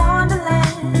my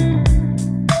wonderland,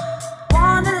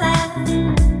 wonderland,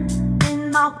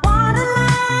 in my wonderland.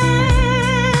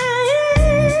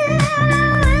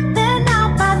 Ripping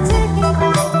out my ticket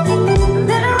clock.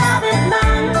 Little rabbit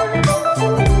man,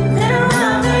 little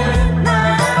rabbit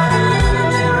man,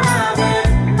 little rabbit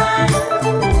man.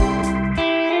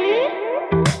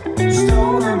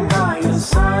 Stolen by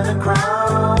inside the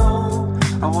crowd,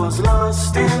 I was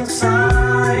lost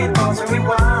inside. Pause and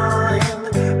rewind.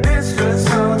 Mistress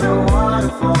of the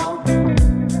waterfall,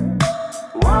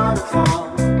 waterfall,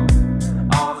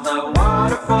 of the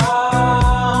waterfall.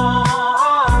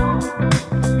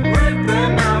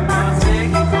 Ripping out my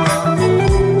ticket clock.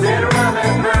 Little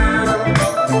rabbit man,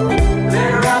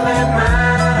 little rabbit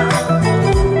man,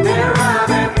 little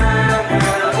rabbit man.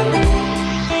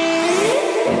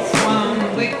 It's one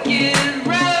wicked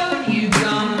road, you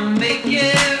gonna make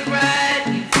it right.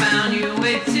 You found your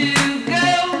way to go,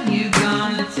 you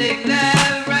gonna take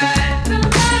that ride. The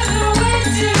nights are way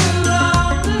too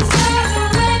long, the stars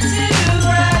are way too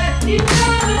bright. You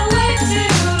gotta wait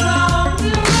too long to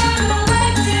run away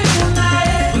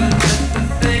tonight. Was it the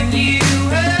thing you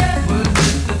heard? Was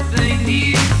it the thing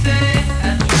you said?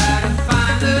 I tried to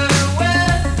find the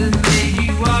word that made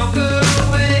you walk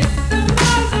away. The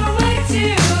miles are way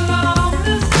too long,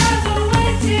 the stars are way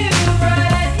too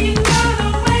bright. You gotta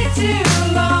wait too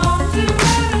long to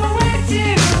run away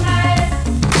tonight.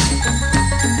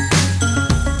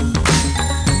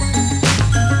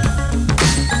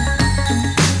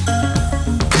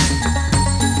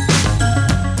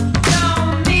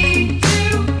 Don't need to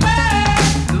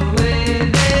act the way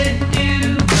they do.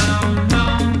 Come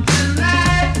home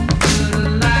tonight, put a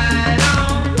light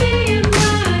on me and my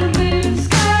blue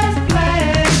skies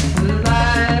black. Put a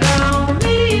light on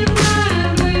me and my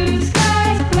blue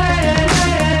skies black.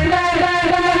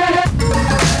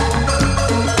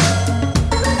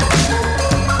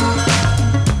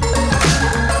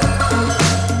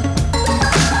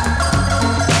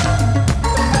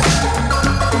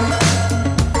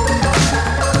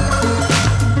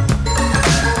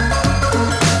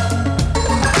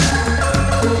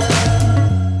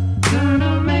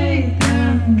 Gonna make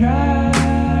them dry.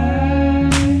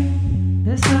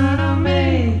 It's gonna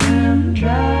make them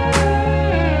dry.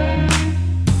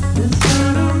 It's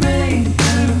gonna make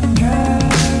them dry.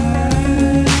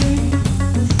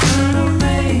 It's gonna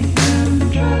make them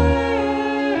dry.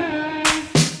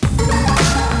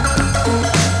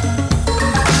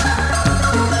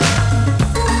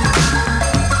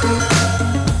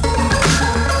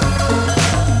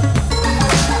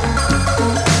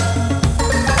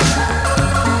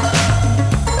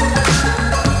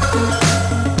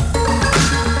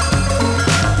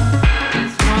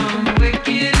 It's one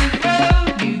wicked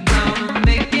road, you gonna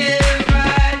make it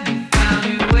right. You found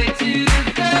your way to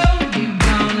go, you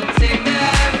gonna take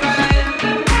that ride.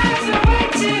 The nights are way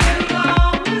too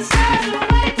long, the stars are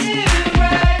way too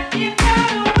bright. You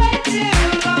gotta wait too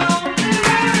long to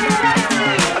run away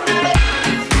tonight.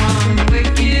 It's one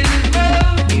wicked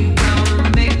road, you gonna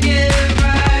make it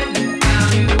right. You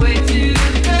found your way to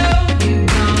go, you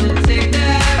gonna take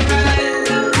that ride.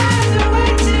 The nights are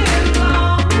way too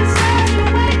long, the stars are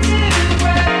way too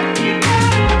bright. You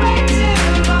gotta wait too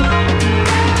long to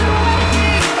run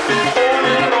away tonight.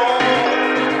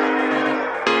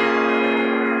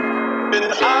 Been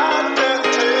I can't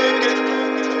take it.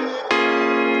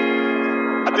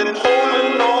 I've been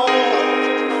holding on.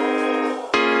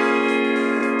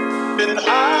 Been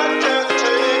I can't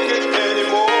take it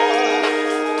anymore.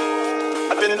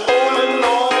 I've been holding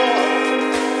on.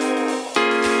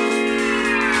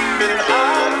 Been I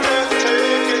can't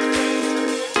take it.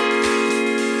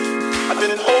 I've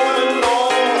been holding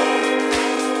on.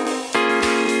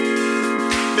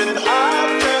 Been I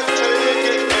can't take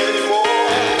it anymore.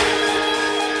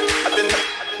 I've been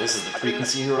This is the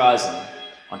Frequency Horizon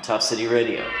on Top City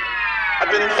Radio. I've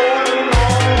been holding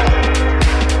on.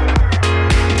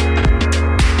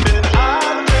 Been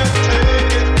I can't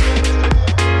take it.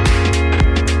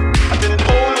 I've been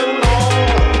holding on.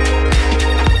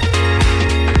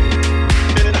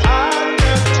 Been I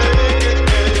can't take it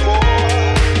anymore.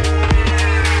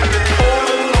 I've been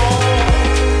holding on.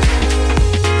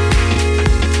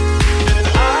 Been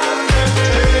I can't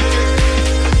take it.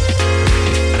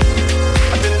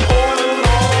 I've been holding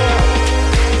on.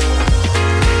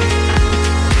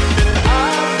 Been I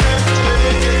can't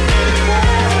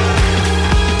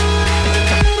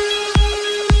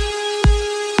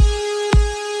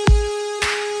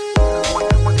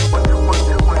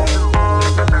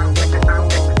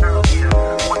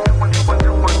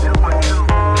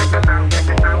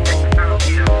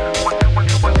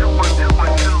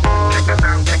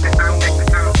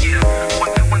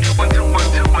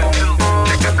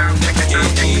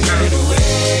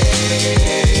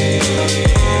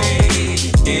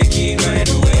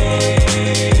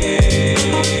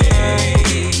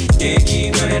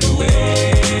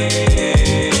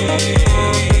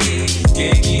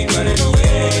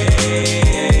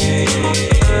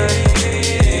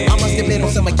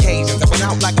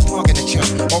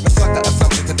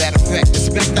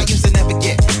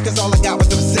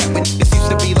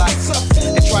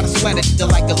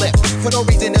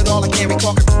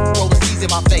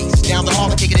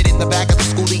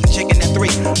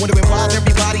Wondering why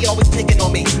everybody always picking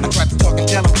on me. I tried to talk and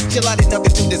tell them, chill, I did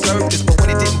nothing to deserve this. But when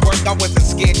it didn't work, I wasn't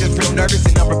scared, just real nervous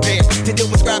and unprepared to deal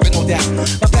with scrapping, no doubt.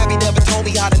 My pappy never told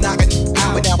me how to knock it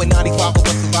out. But now at 95, I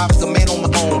was surviving as a man on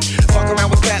my own. Fuck around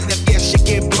with fat lip, yeah, shit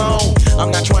get blown. I'm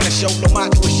not trying to show no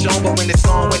mind to a show, but when it's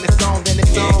on, then it's on.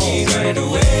 Yeah, keep running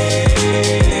away.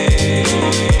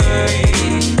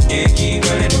 Yeah, keep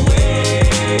running away.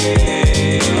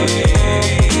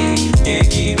 Yeah,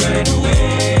 keep running away.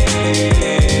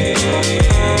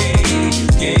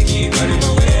 Yeah, keep running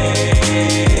away.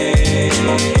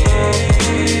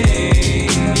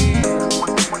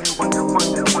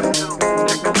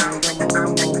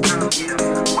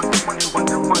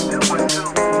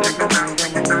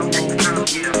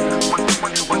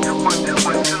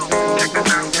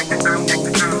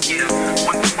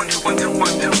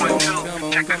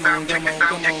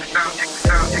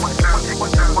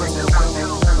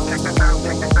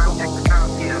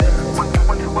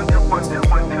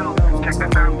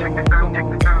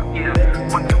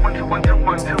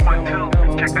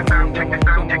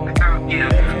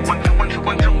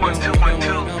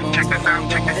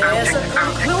 There's a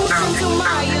conclusion to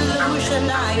my illusion,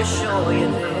 I assure you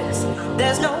this.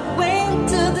 There's no end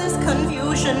to this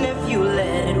confusion if you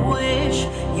let it wish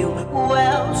you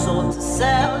well. Sold to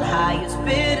sell, highest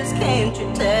bidders, can't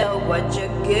you tell what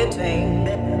you're getting?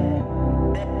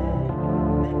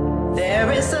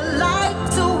 There is a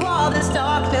light to all this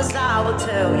darkness, I will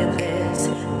tell you this.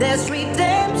 There's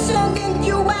redemption in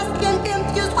you asking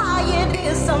confused why it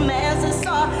is some answers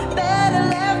are better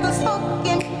left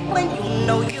unspoken when you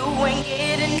know you ain't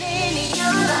getting any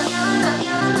younger.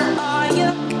 Are you?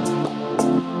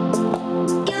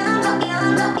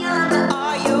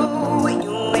 Are you?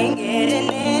 You ain't getting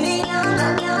any younger.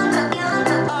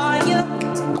 Are you? Are you?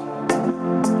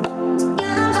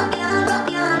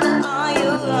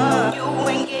 You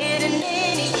ain't getting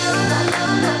any younger.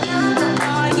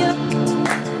 Are you? Are you?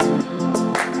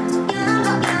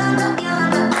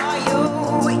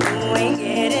 You ain't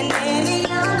getting any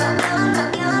younger.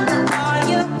 Are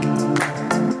you?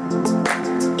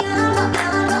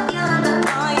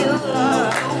 Are you?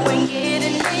 You ain't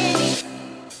getting any.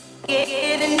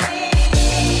 Getting any.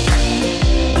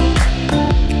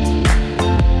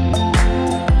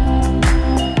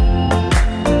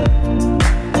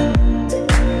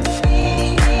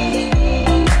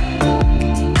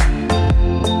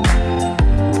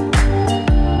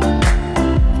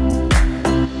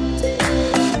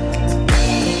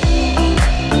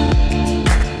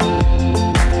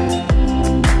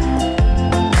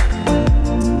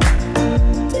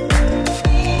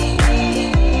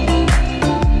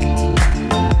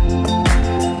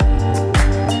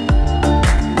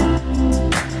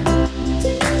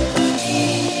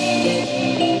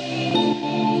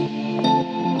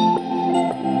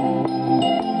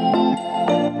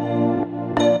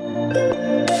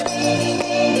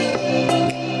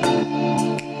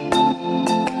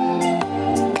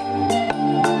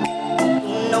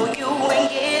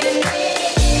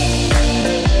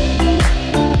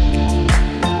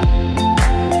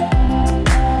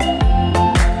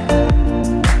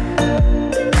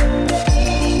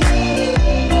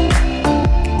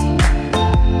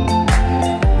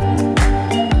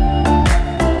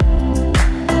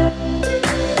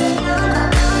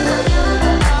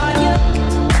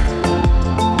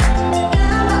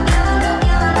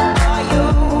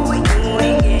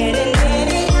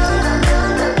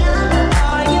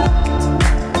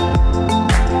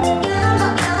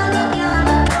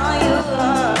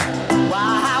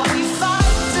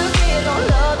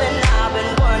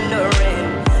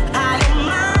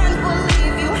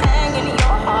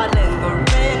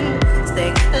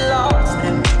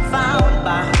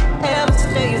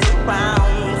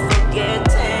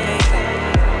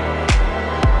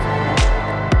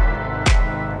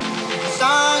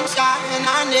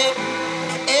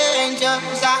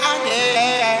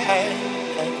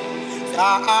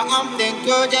 Something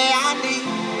good I need.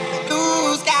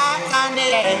 Blue skies I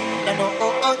need. The no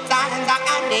times I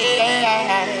need.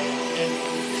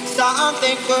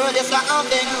 Something good,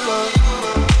 something good.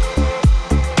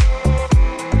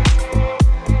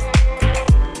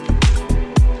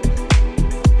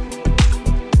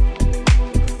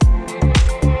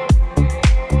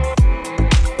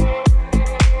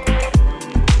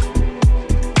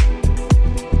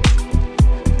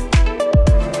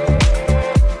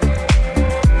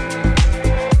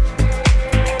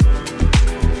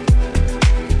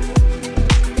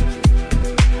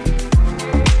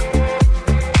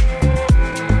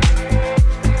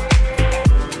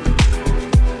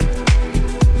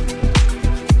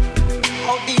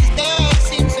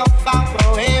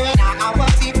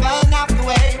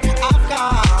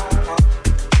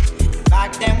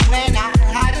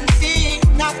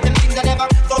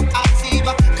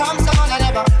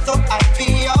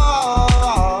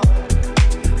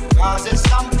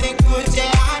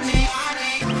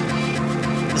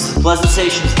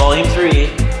 Sensations Volume 3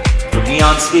 from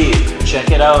Neon Steve.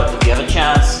 Check it out if you have a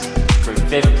chance for your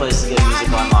favorite place to get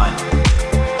music online.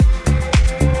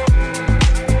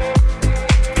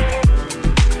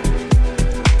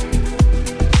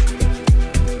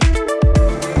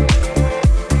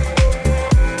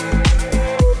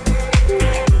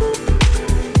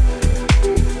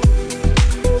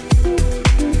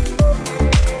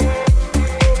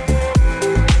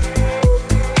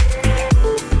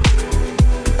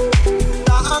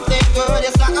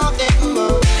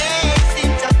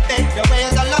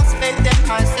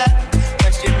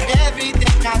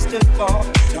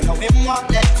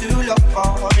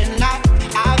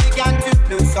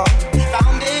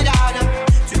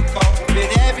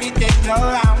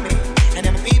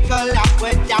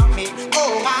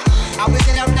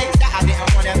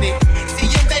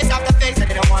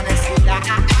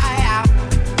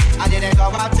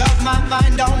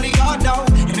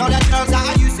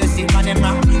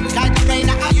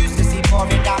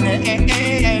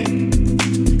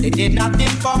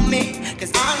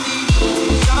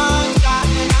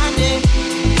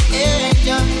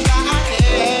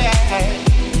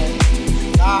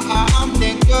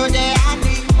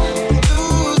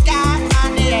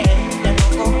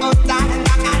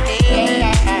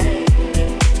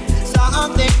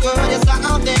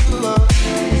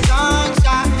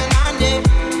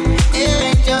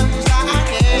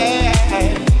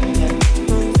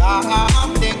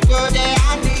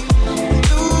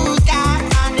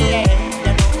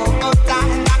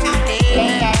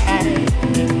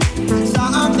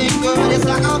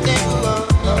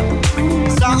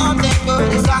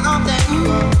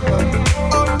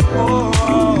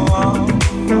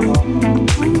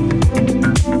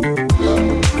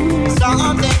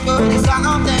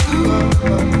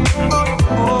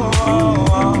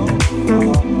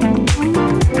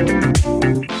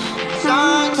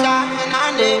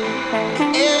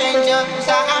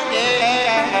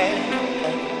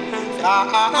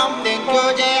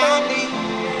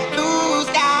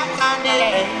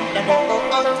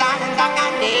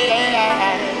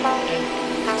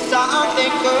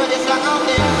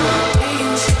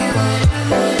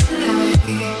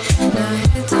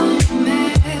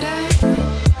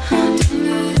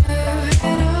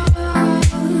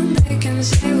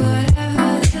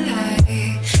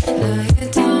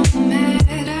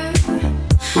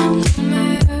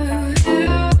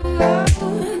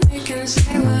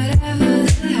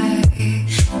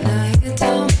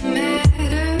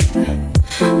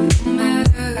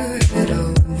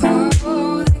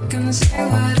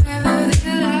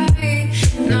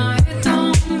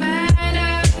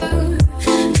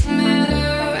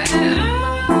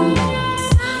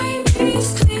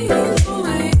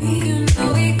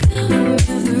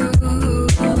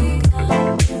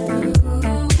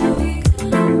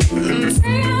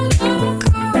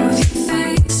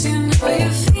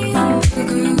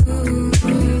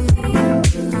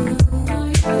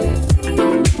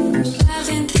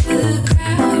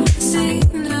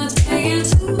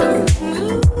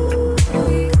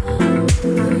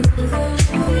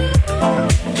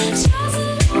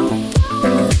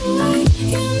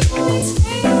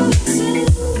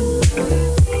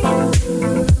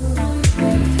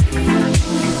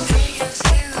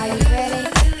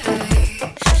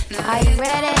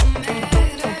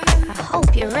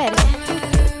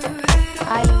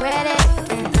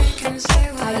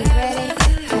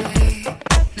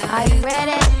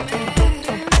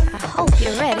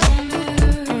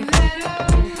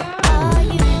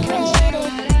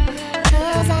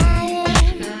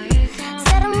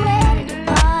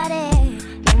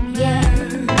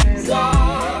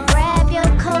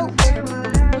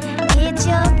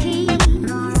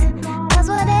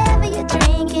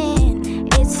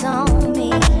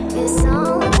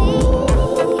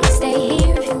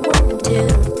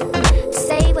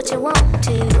 What you want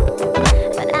to,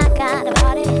 but I got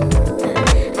about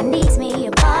it.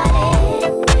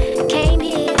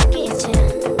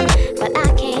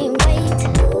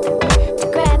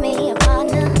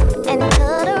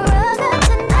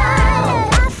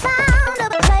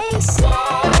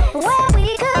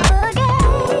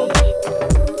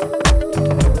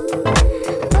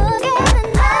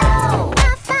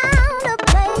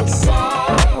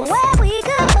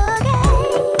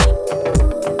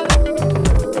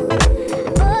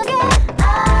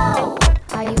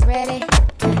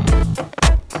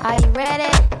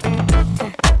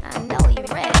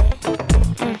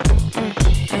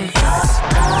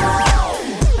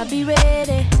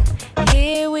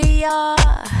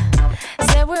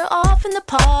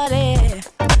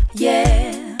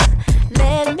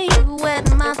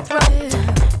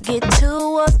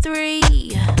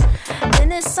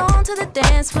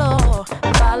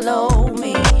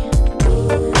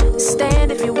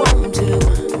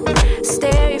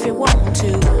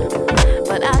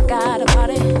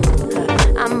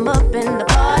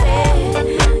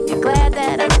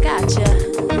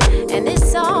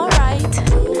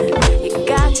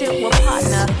 Well,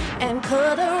 partner, and put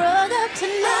a rug up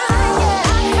tonight. Yeah,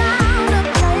 I found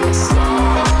a place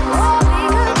where we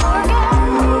could forget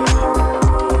tonight.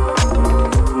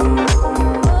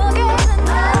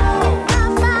 I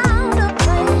found a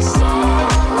place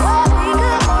where we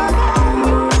could forget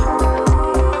tonight.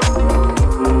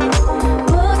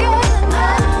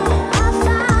 I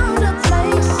found a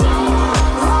place where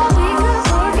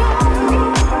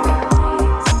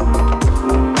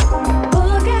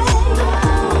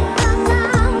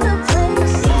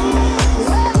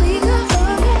we could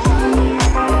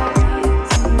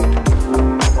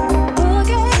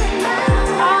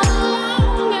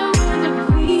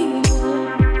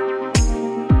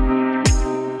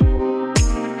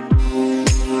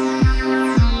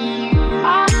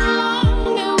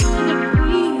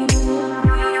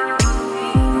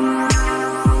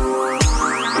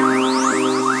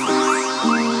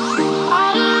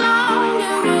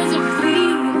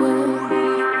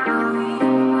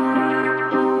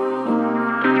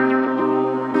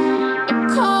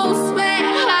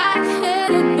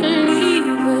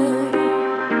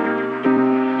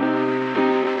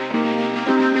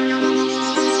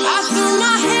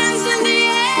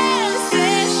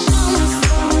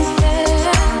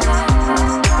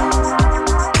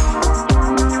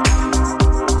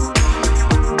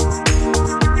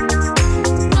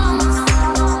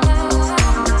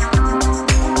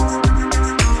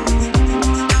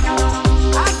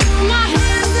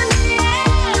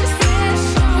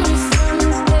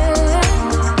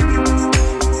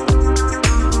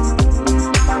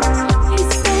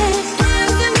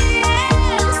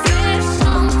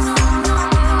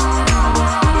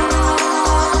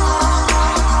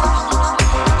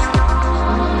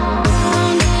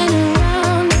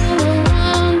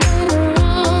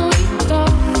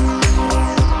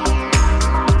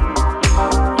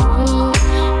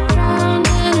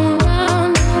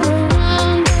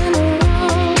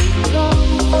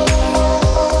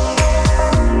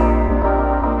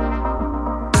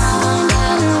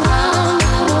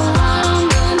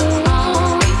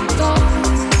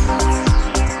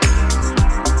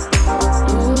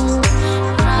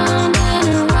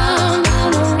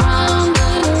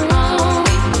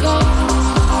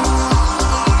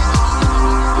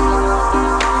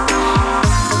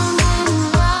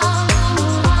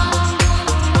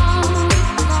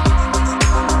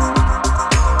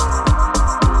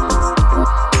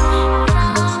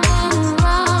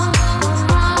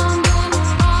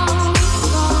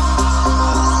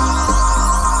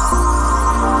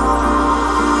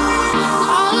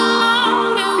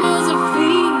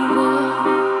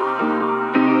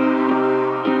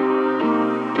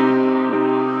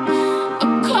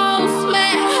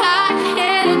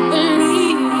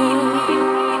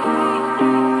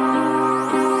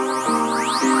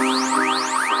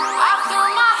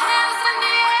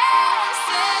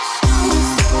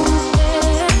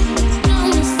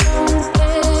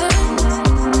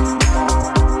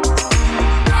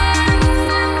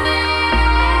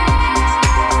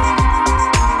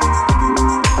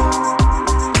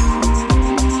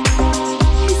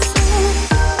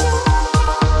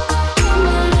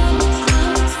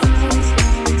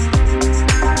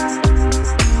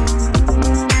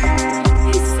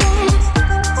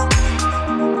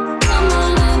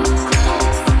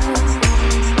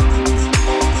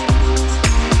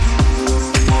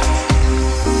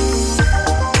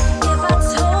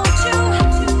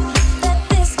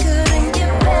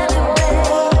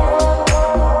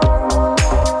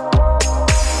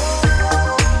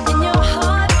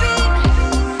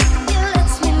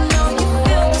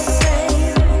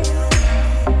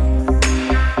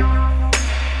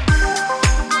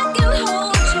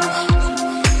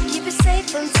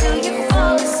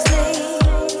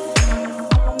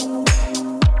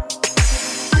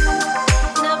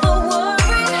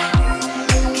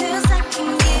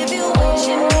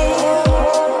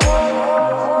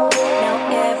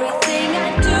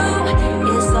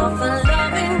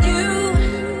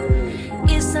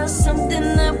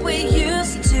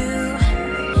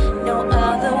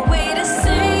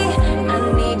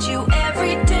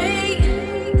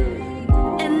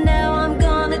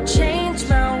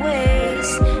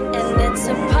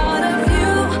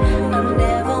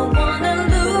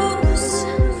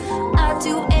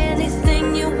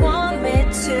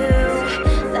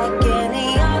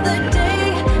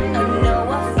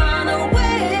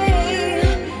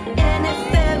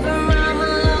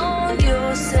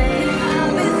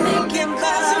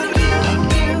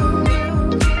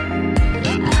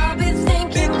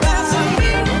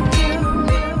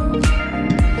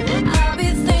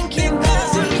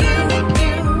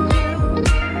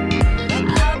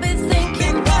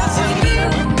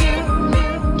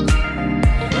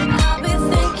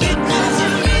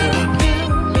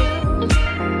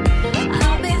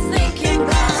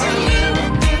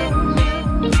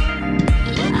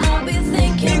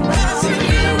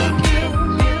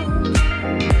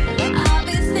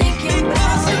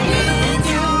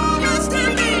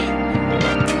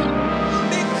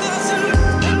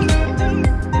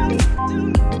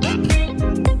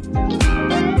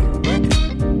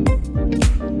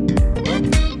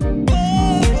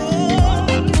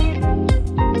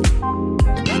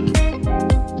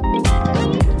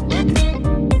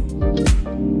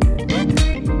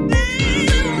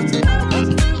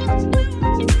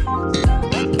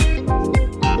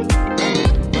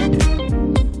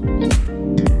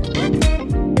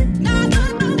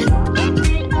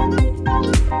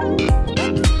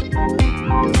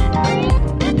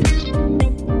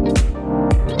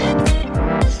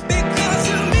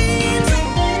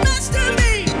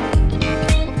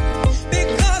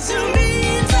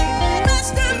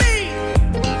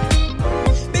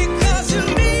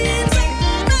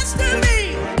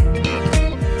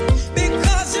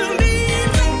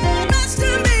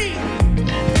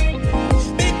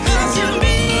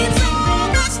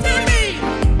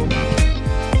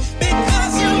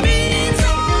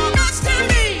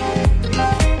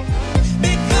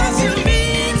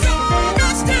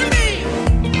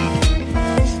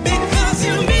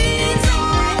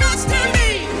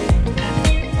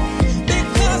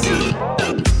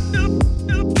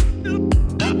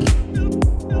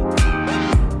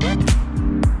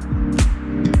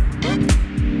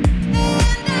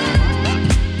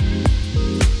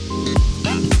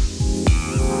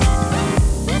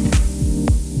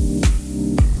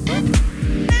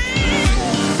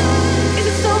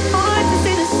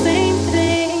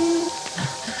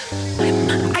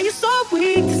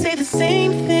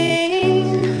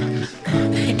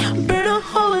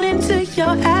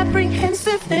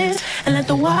distance and let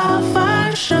the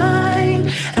wildfire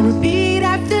shine and repeat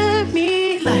after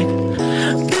me like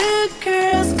good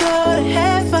girls go to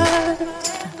heaven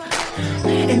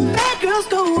and bad girls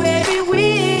go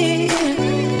everywhere.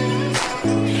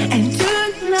 And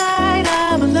tonight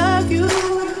I'ma love you,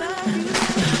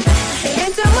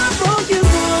 and tomorrow you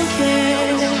won't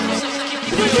care.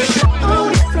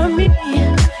 Own it from me,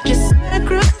 just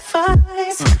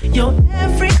sacrifice your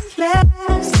every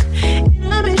last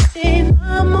inhibition.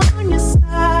 I'm on your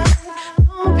side,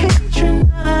 don't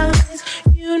patronize.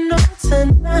 You know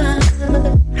tonight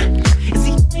is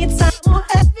the only time we'll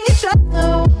have each other.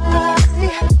 Why?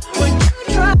 When you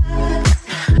try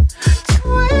to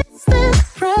waste this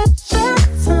precious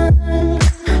time,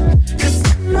 'cause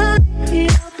tonight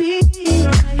I'll be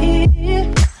right here,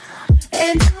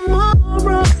 and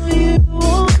tomorrow you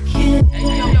won't care.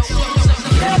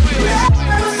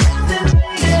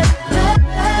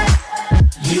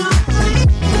 You think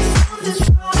this song is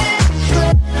right.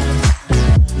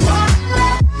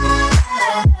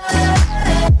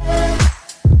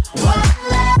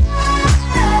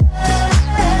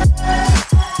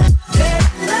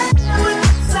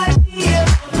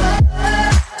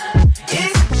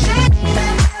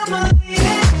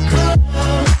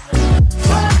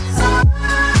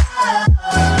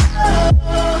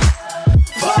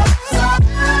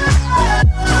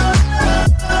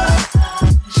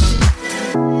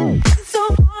 It's so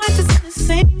hard to say the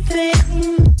same thing.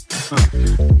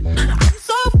 I'm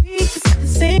so weak to say the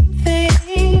same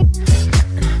thing.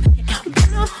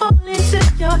 Gonna hold into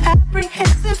your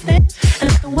apprehensiveness and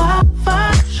let the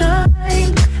wildfire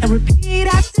shine and repeat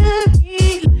after me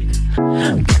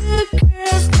like good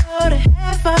girls go to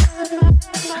heaven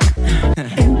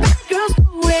and bad girls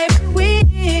go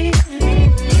everywhere.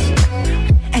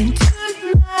 And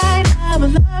tonight I'ma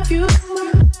love you,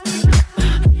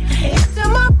 and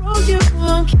tomorrow you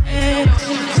won't care.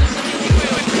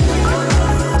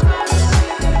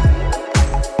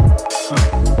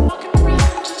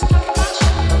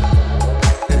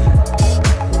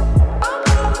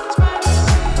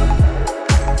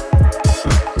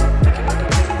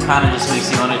 Kinda just makes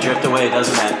you want to drift away,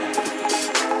 doesn't it?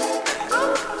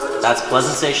 That's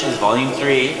Pleasant Stations Volume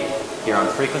 3 here on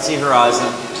Frequency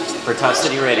Horizon for Tough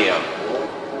City Radio.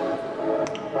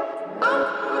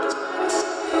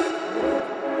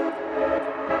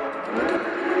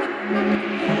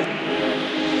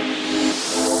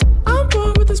 I'm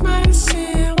bored with this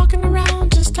medicine, walking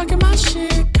around just talking my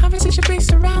shit. Conversation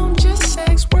based around just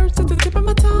sex, words at the tip of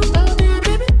my tongue. Oh yeah,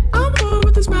 baby. I'm bored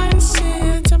with this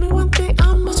medicine. Tell me one thing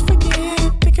I must forget.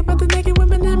 Think about the naked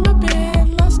women in my bed,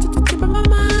 lust at the tip of my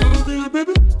mind. Oh yeah,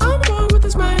 baby. I'm bored with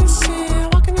this medicine,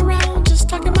 walking around just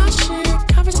talking my shit.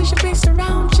 Conversation based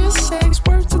around just sex,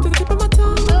 words at the tip of my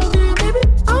tongue. Oh yeah, baby.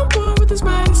 I'm bored with this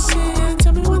medicine.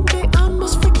 Tell me one thing I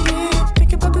must forget.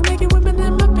 Think about the naked women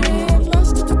in my bed,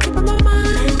 lust at the tip of my mind.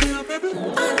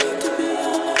 I need to be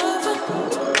your lover.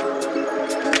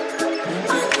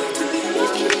 I need to be your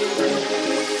king.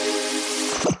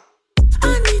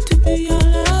 I need to be your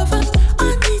lover.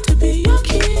 I need to be your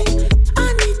king. I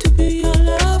need to be your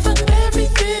lover.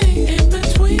 Everything in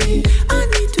between. I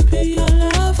need to be your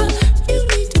lover. You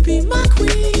need to be my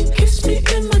queen. Kiss me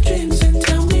in my dreams and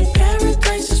tell me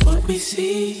paradise is what we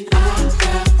see. I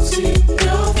can't see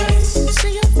your face.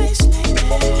 See your face, baby.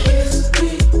 Kiss me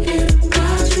in my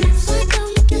dreams. Why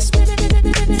don't you kiss me?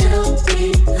 Tell me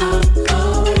I'm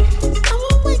awake. I'm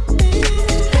awake, baby.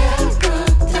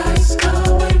 Paradise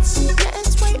awaits. Yeah,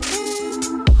 it's waiting.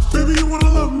 Baby, you wanna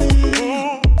love me.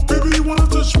 Baby, you wanna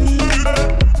touch me.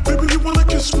 Baby, you wanna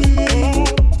kiss me.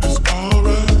 It's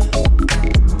alright.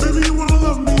 Baby, you wanna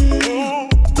love me.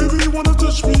 Baby, you wanna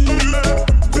touch me.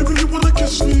 Baby, you wanna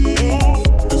kiss me.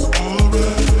 It's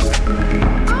alright.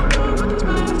 I'm bored with this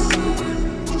medicine.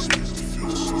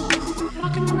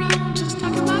 Walking around just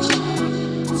talking my shit.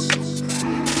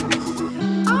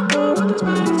 I'm bored with this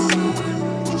medicine.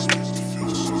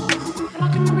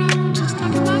 Walking around just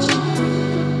talking my shit.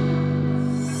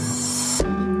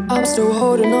 I'm still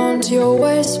holding on to your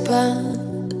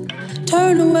waistband.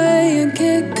 Turn away and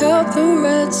kick up the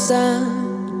red sand.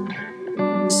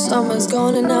 Summer's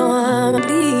gone and now I'm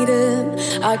bleeding.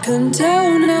 I can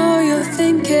tell now you're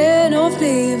thinking of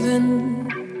leaving.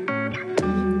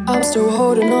 I'm still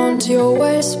holding on to your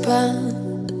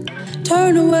waistband.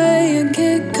 Turn away and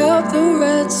kick up the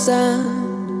red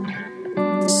sand.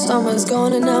 Summer's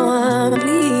gone and now I'm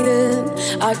bleeding.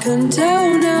 I can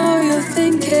tell now you're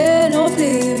thinking of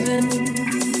leaving.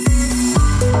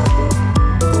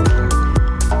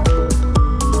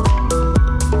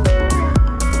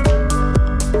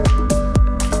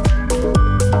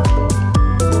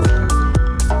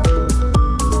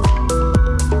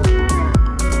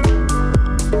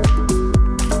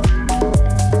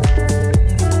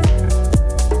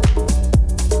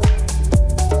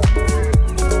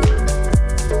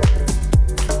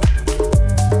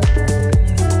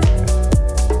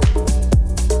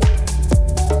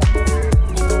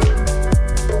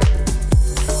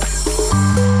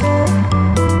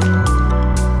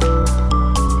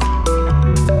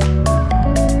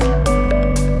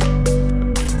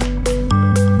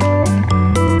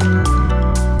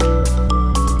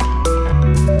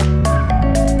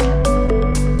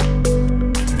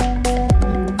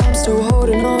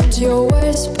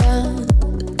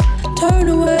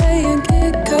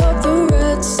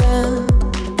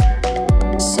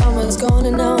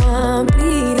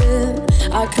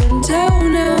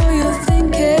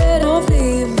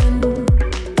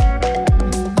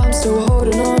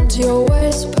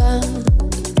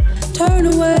 turn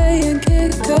away and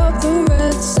kick up the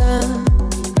red sand.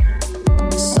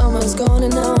 Summer's gone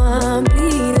and now I'm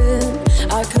bleeding.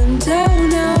 I can tell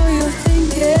now you're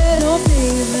thinking of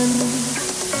leaving.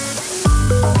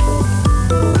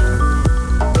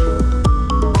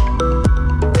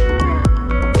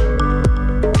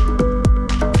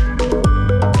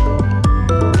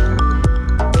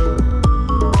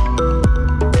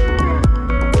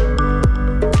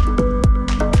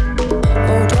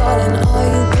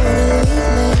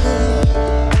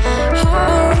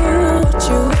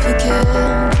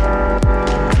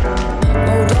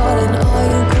 Oh darling, are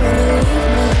you gonna leave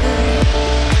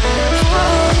me?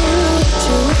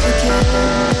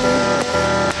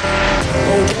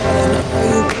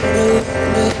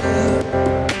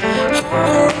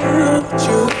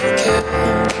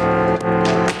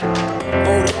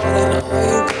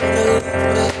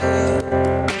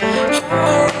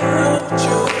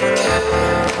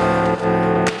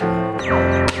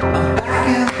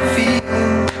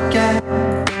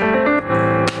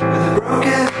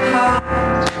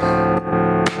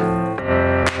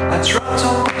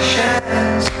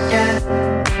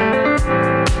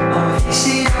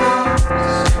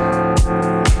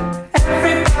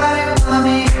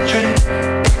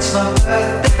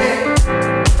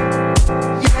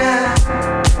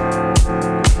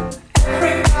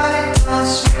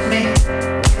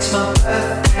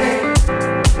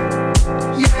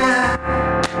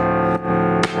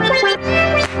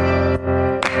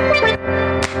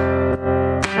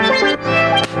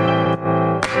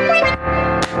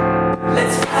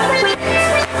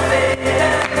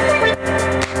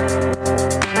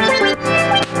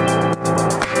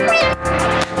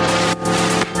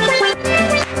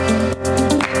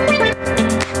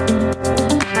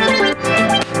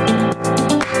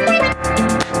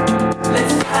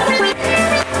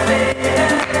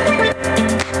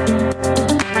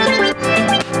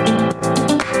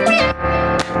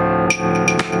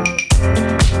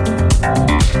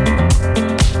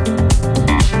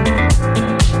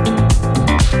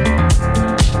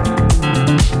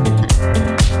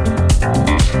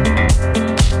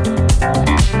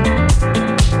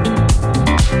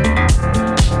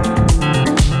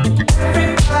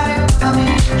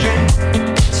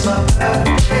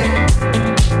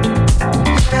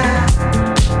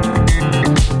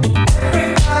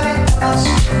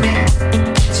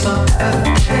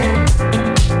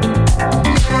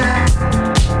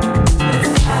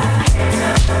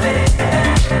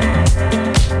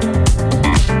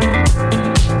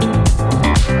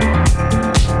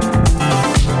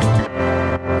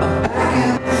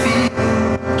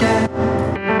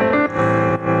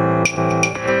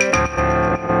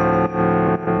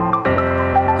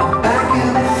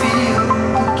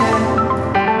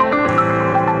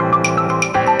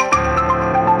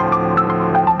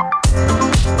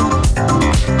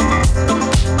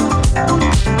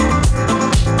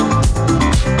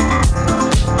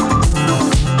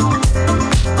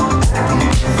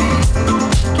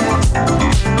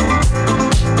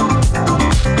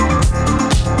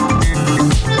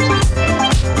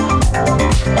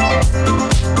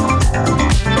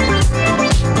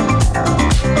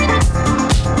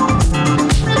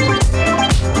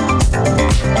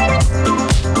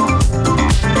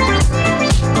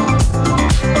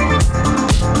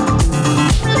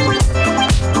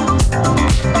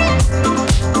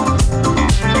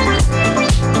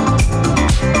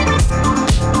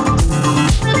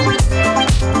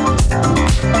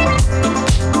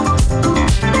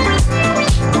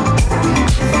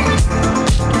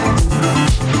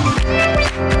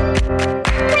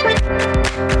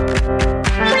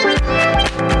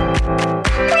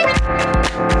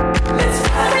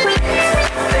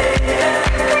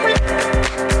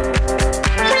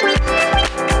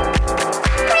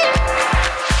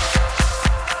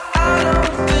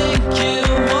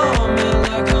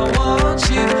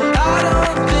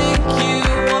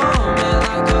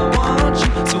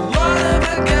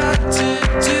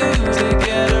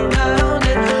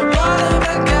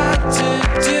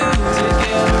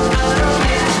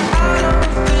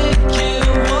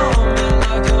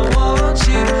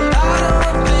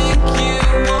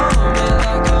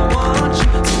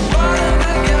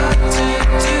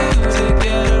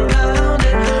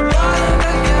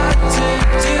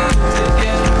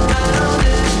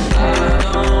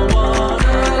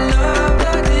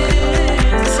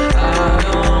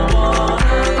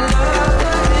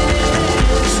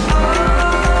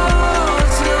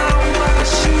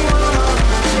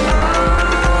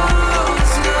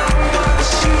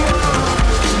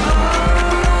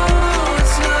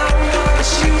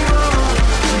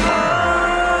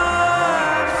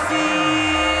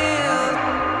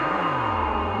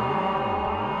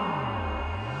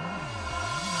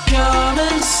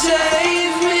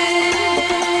 save me.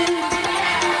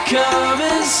 Come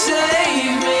and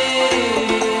save me.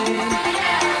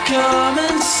 Come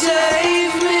and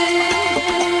save me.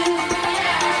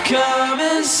 Come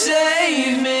and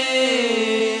save me.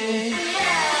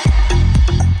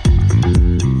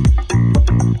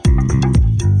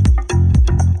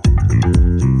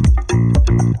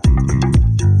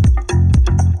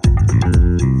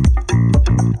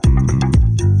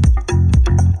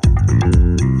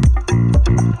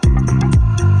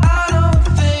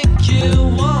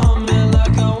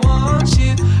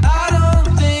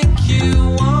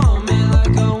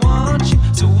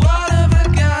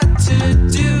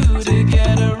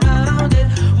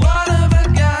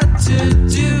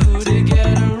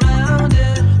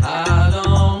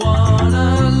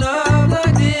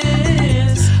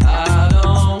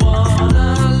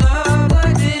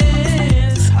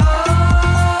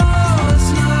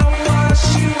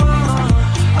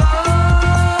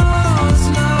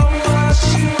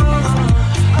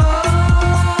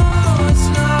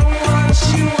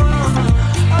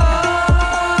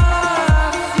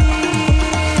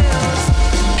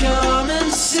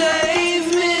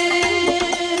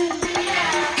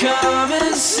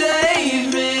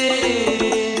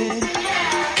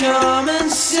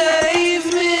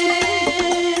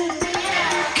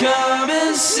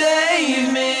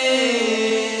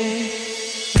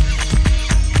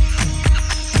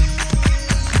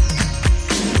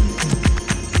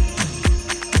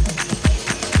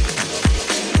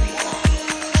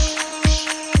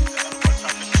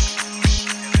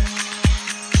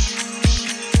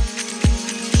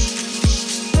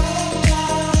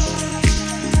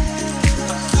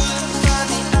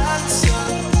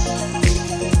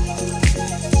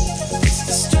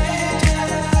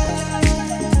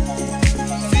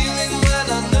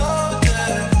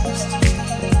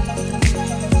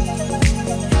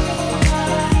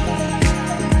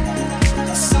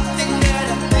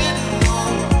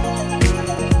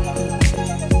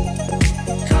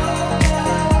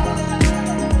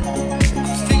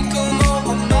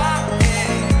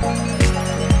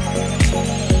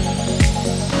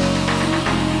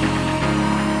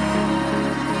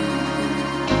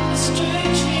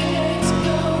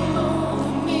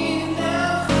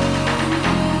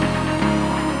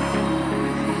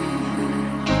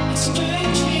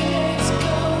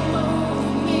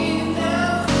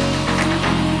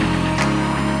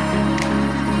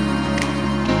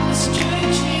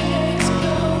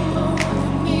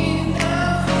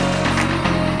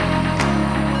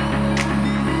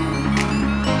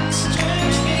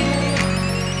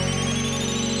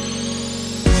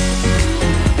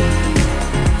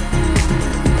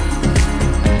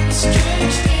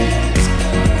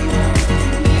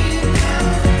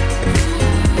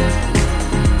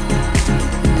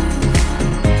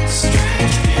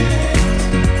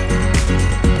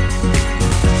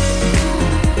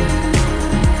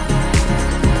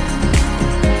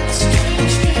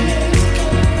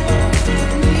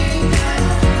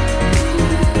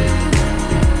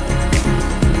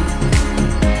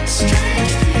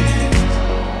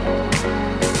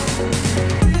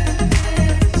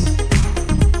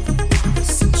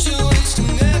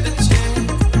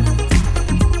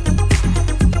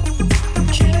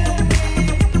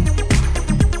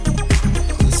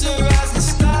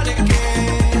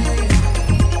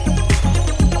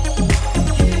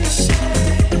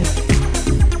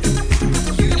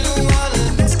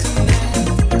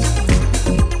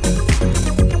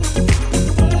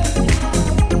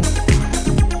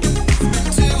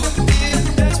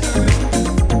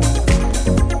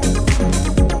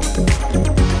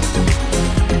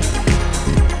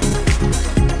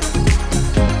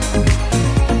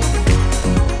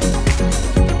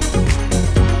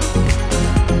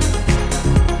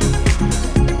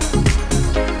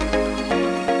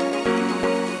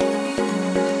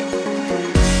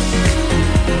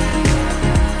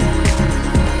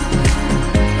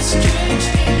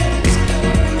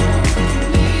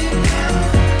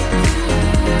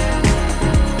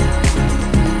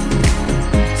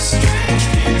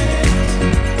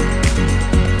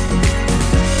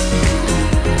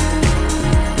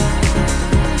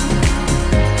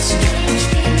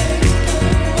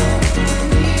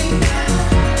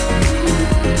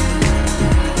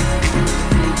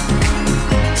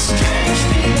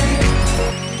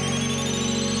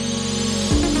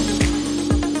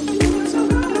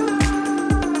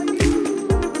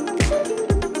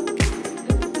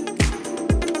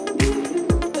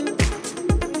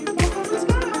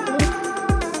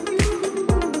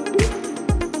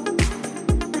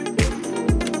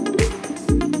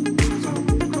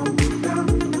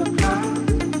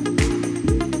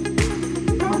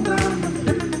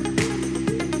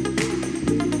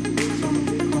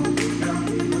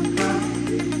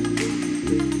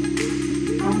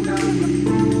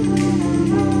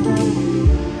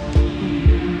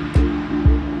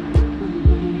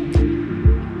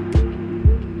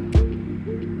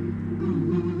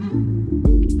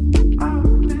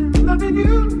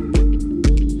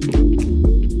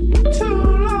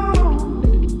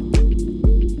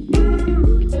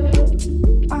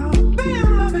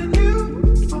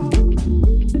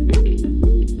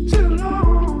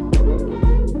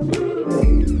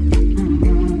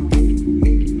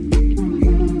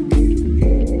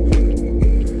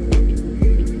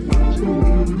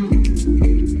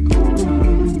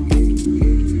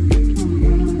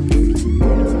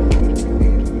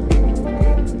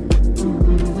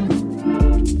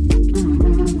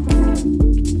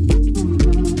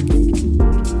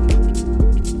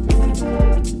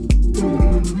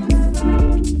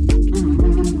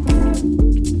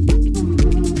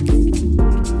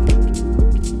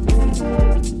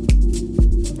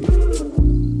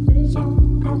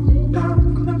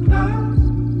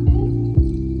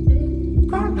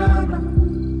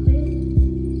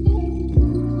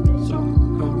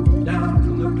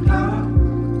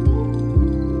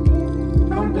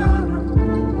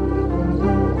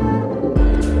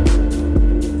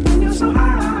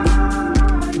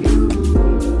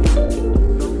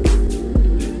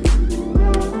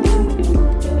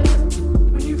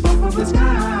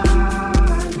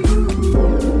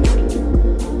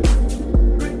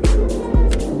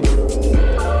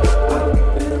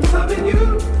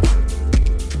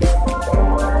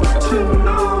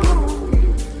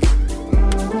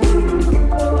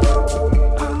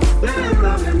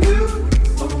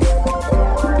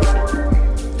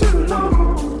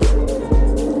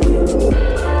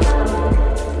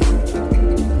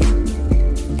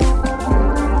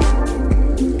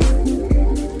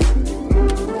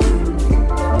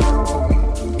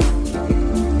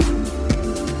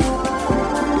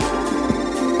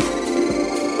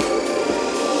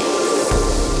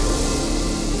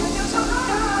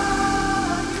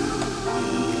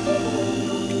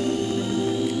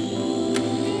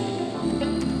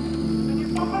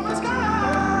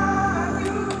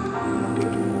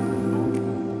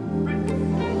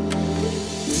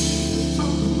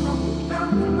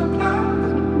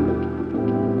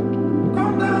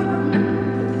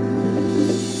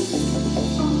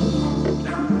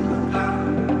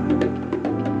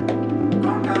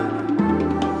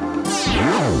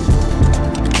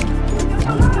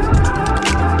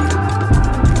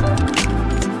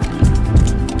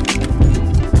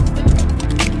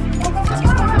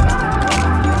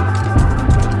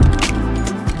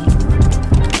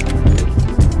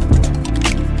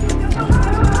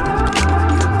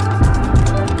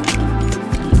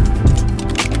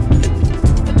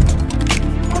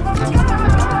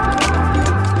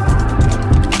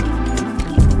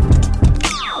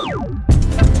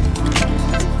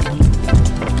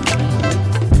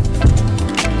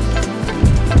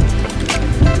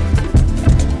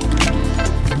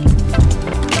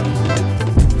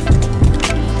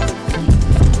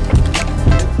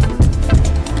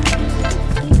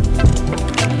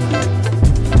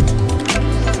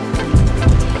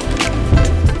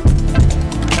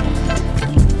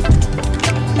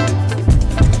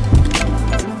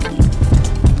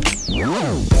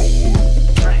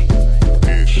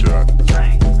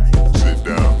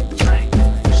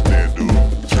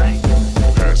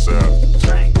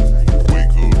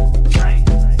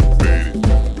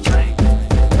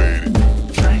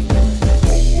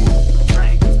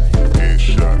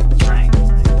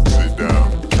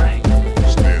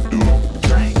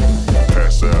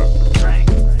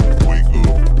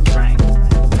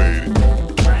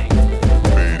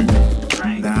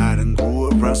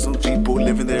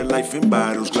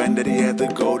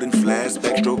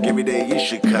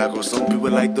 struggle. Some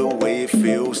people like the way it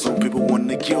feels. Some people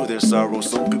wanna kill their sorrow.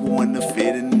 Some people wanna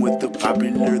fit in with the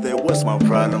popular. That was my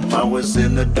problem. I was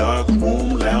in a dark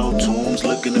room, loud tunes,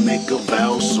 looking to make a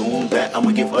vow soon that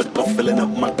I'ma give up. I'm filling up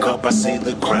my cup. I see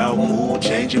the crowd mood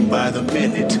changing by the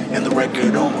minute, and the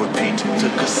record on repeat.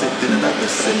 Took a sip, then another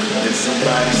sip. Then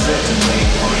somebody said to me,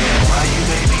 "Oh yeah, why you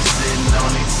babysitting?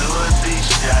 Only 2 or 3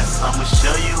 shots. I'ma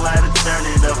show you how to turn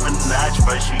it up a notch.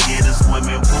 First you get a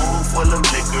swimming pool full of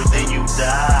liquor, then you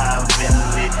dive in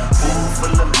it. Pool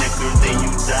full of liquor, then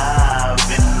you dive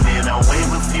in it. I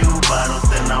wave a few bottles,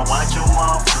 then I watch them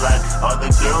all fly. All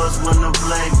the girls wanna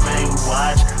play, man,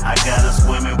 watch. I got a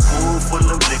swimming pool full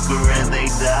of liquor and they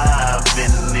dive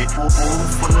in it. Pool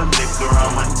full of liquor,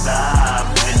 I'ma dive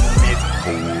in it.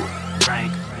 Forward,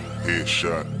 Drink,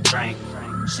 headshot, drink,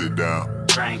 sit down,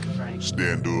 drink,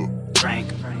 stand up, drink,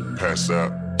 pass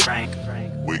out, drink,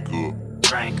 wake up,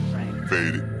 drink,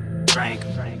 fade it, drink,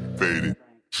 fade it.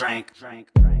 drink.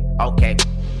 Okay,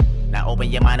 now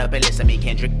open your mind up and listen to me,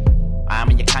 Kendrick. I'm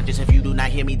in your conscience. If you do not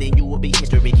hear me, then you will be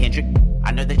history, Kendrick.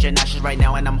 I know that you're nauseous right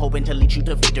now, and I'm hoping to lead you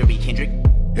to victory, Kendrick.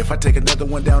 If I take another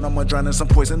one down, I'ma drown in some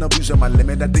poison, abusing my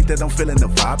limit. I think that I'm feeling the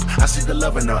vibes. I see the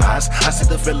love in her eyes. I see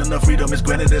the feeling of freedom is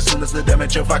granted as soon as the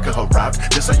damage of vodka arrives.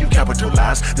 This how you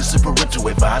capitalize. This is parental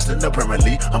advice. And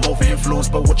apparently, I'm over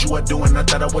influenced by what you are doing. I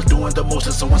thought I was doing the most,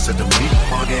 and someone said to me,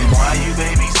 "Okay, why you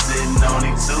babysitting?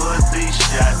 Only 2 or 3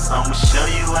 shots. I'ma show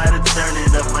you how to turn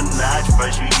it up a notch.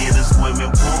 First you get a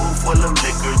swimming pool full of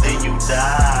liquor, then you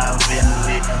dive in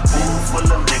it. Pool full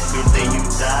of liquor, then you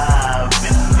dive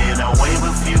in it. I wave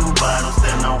a few bottles,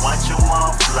 then I watch them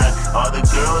all fly. All the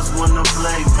girls wanna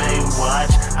play, man,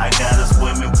 watch. I got a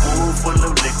swimming pool full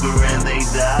of liquor and they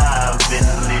dive in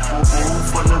it. Pool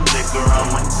full of liquor,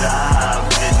 I'ma dive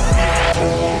in it.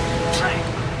 Drink,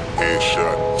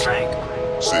 Headshot, drink,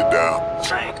 sit down,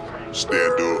 drink,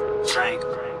 stand up, drink,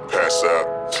 pass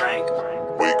out, drink,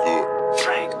 wake up,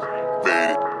 drink,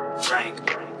 fade it, drink,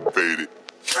 fade it.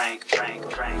 drink.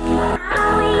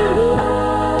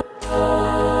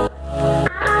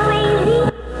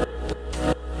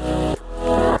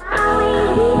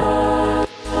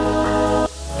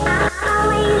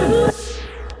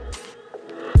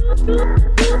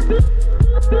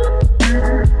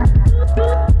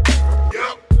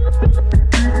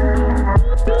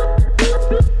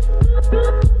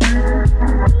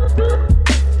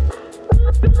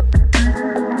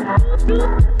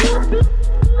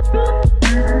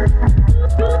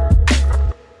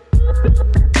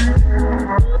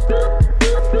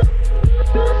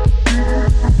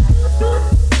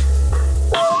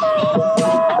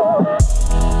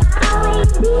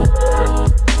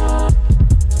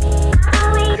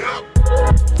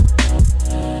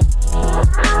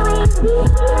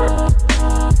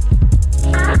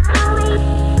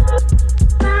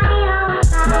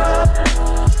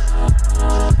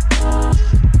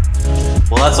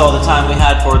 Well, that's all the time we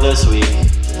had for this week.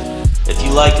 If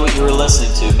you liked what you were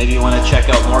listening to, maybe you want to check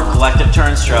out more Collective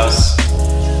Turnstrauss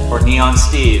or Neon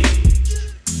Steve.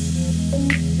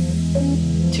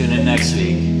 Tune in next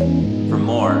week for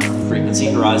more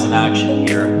Frequency Horizon action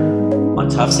here on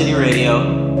Tough City Radio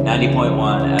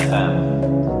 90.1 FM.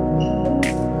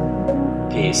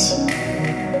 Peace.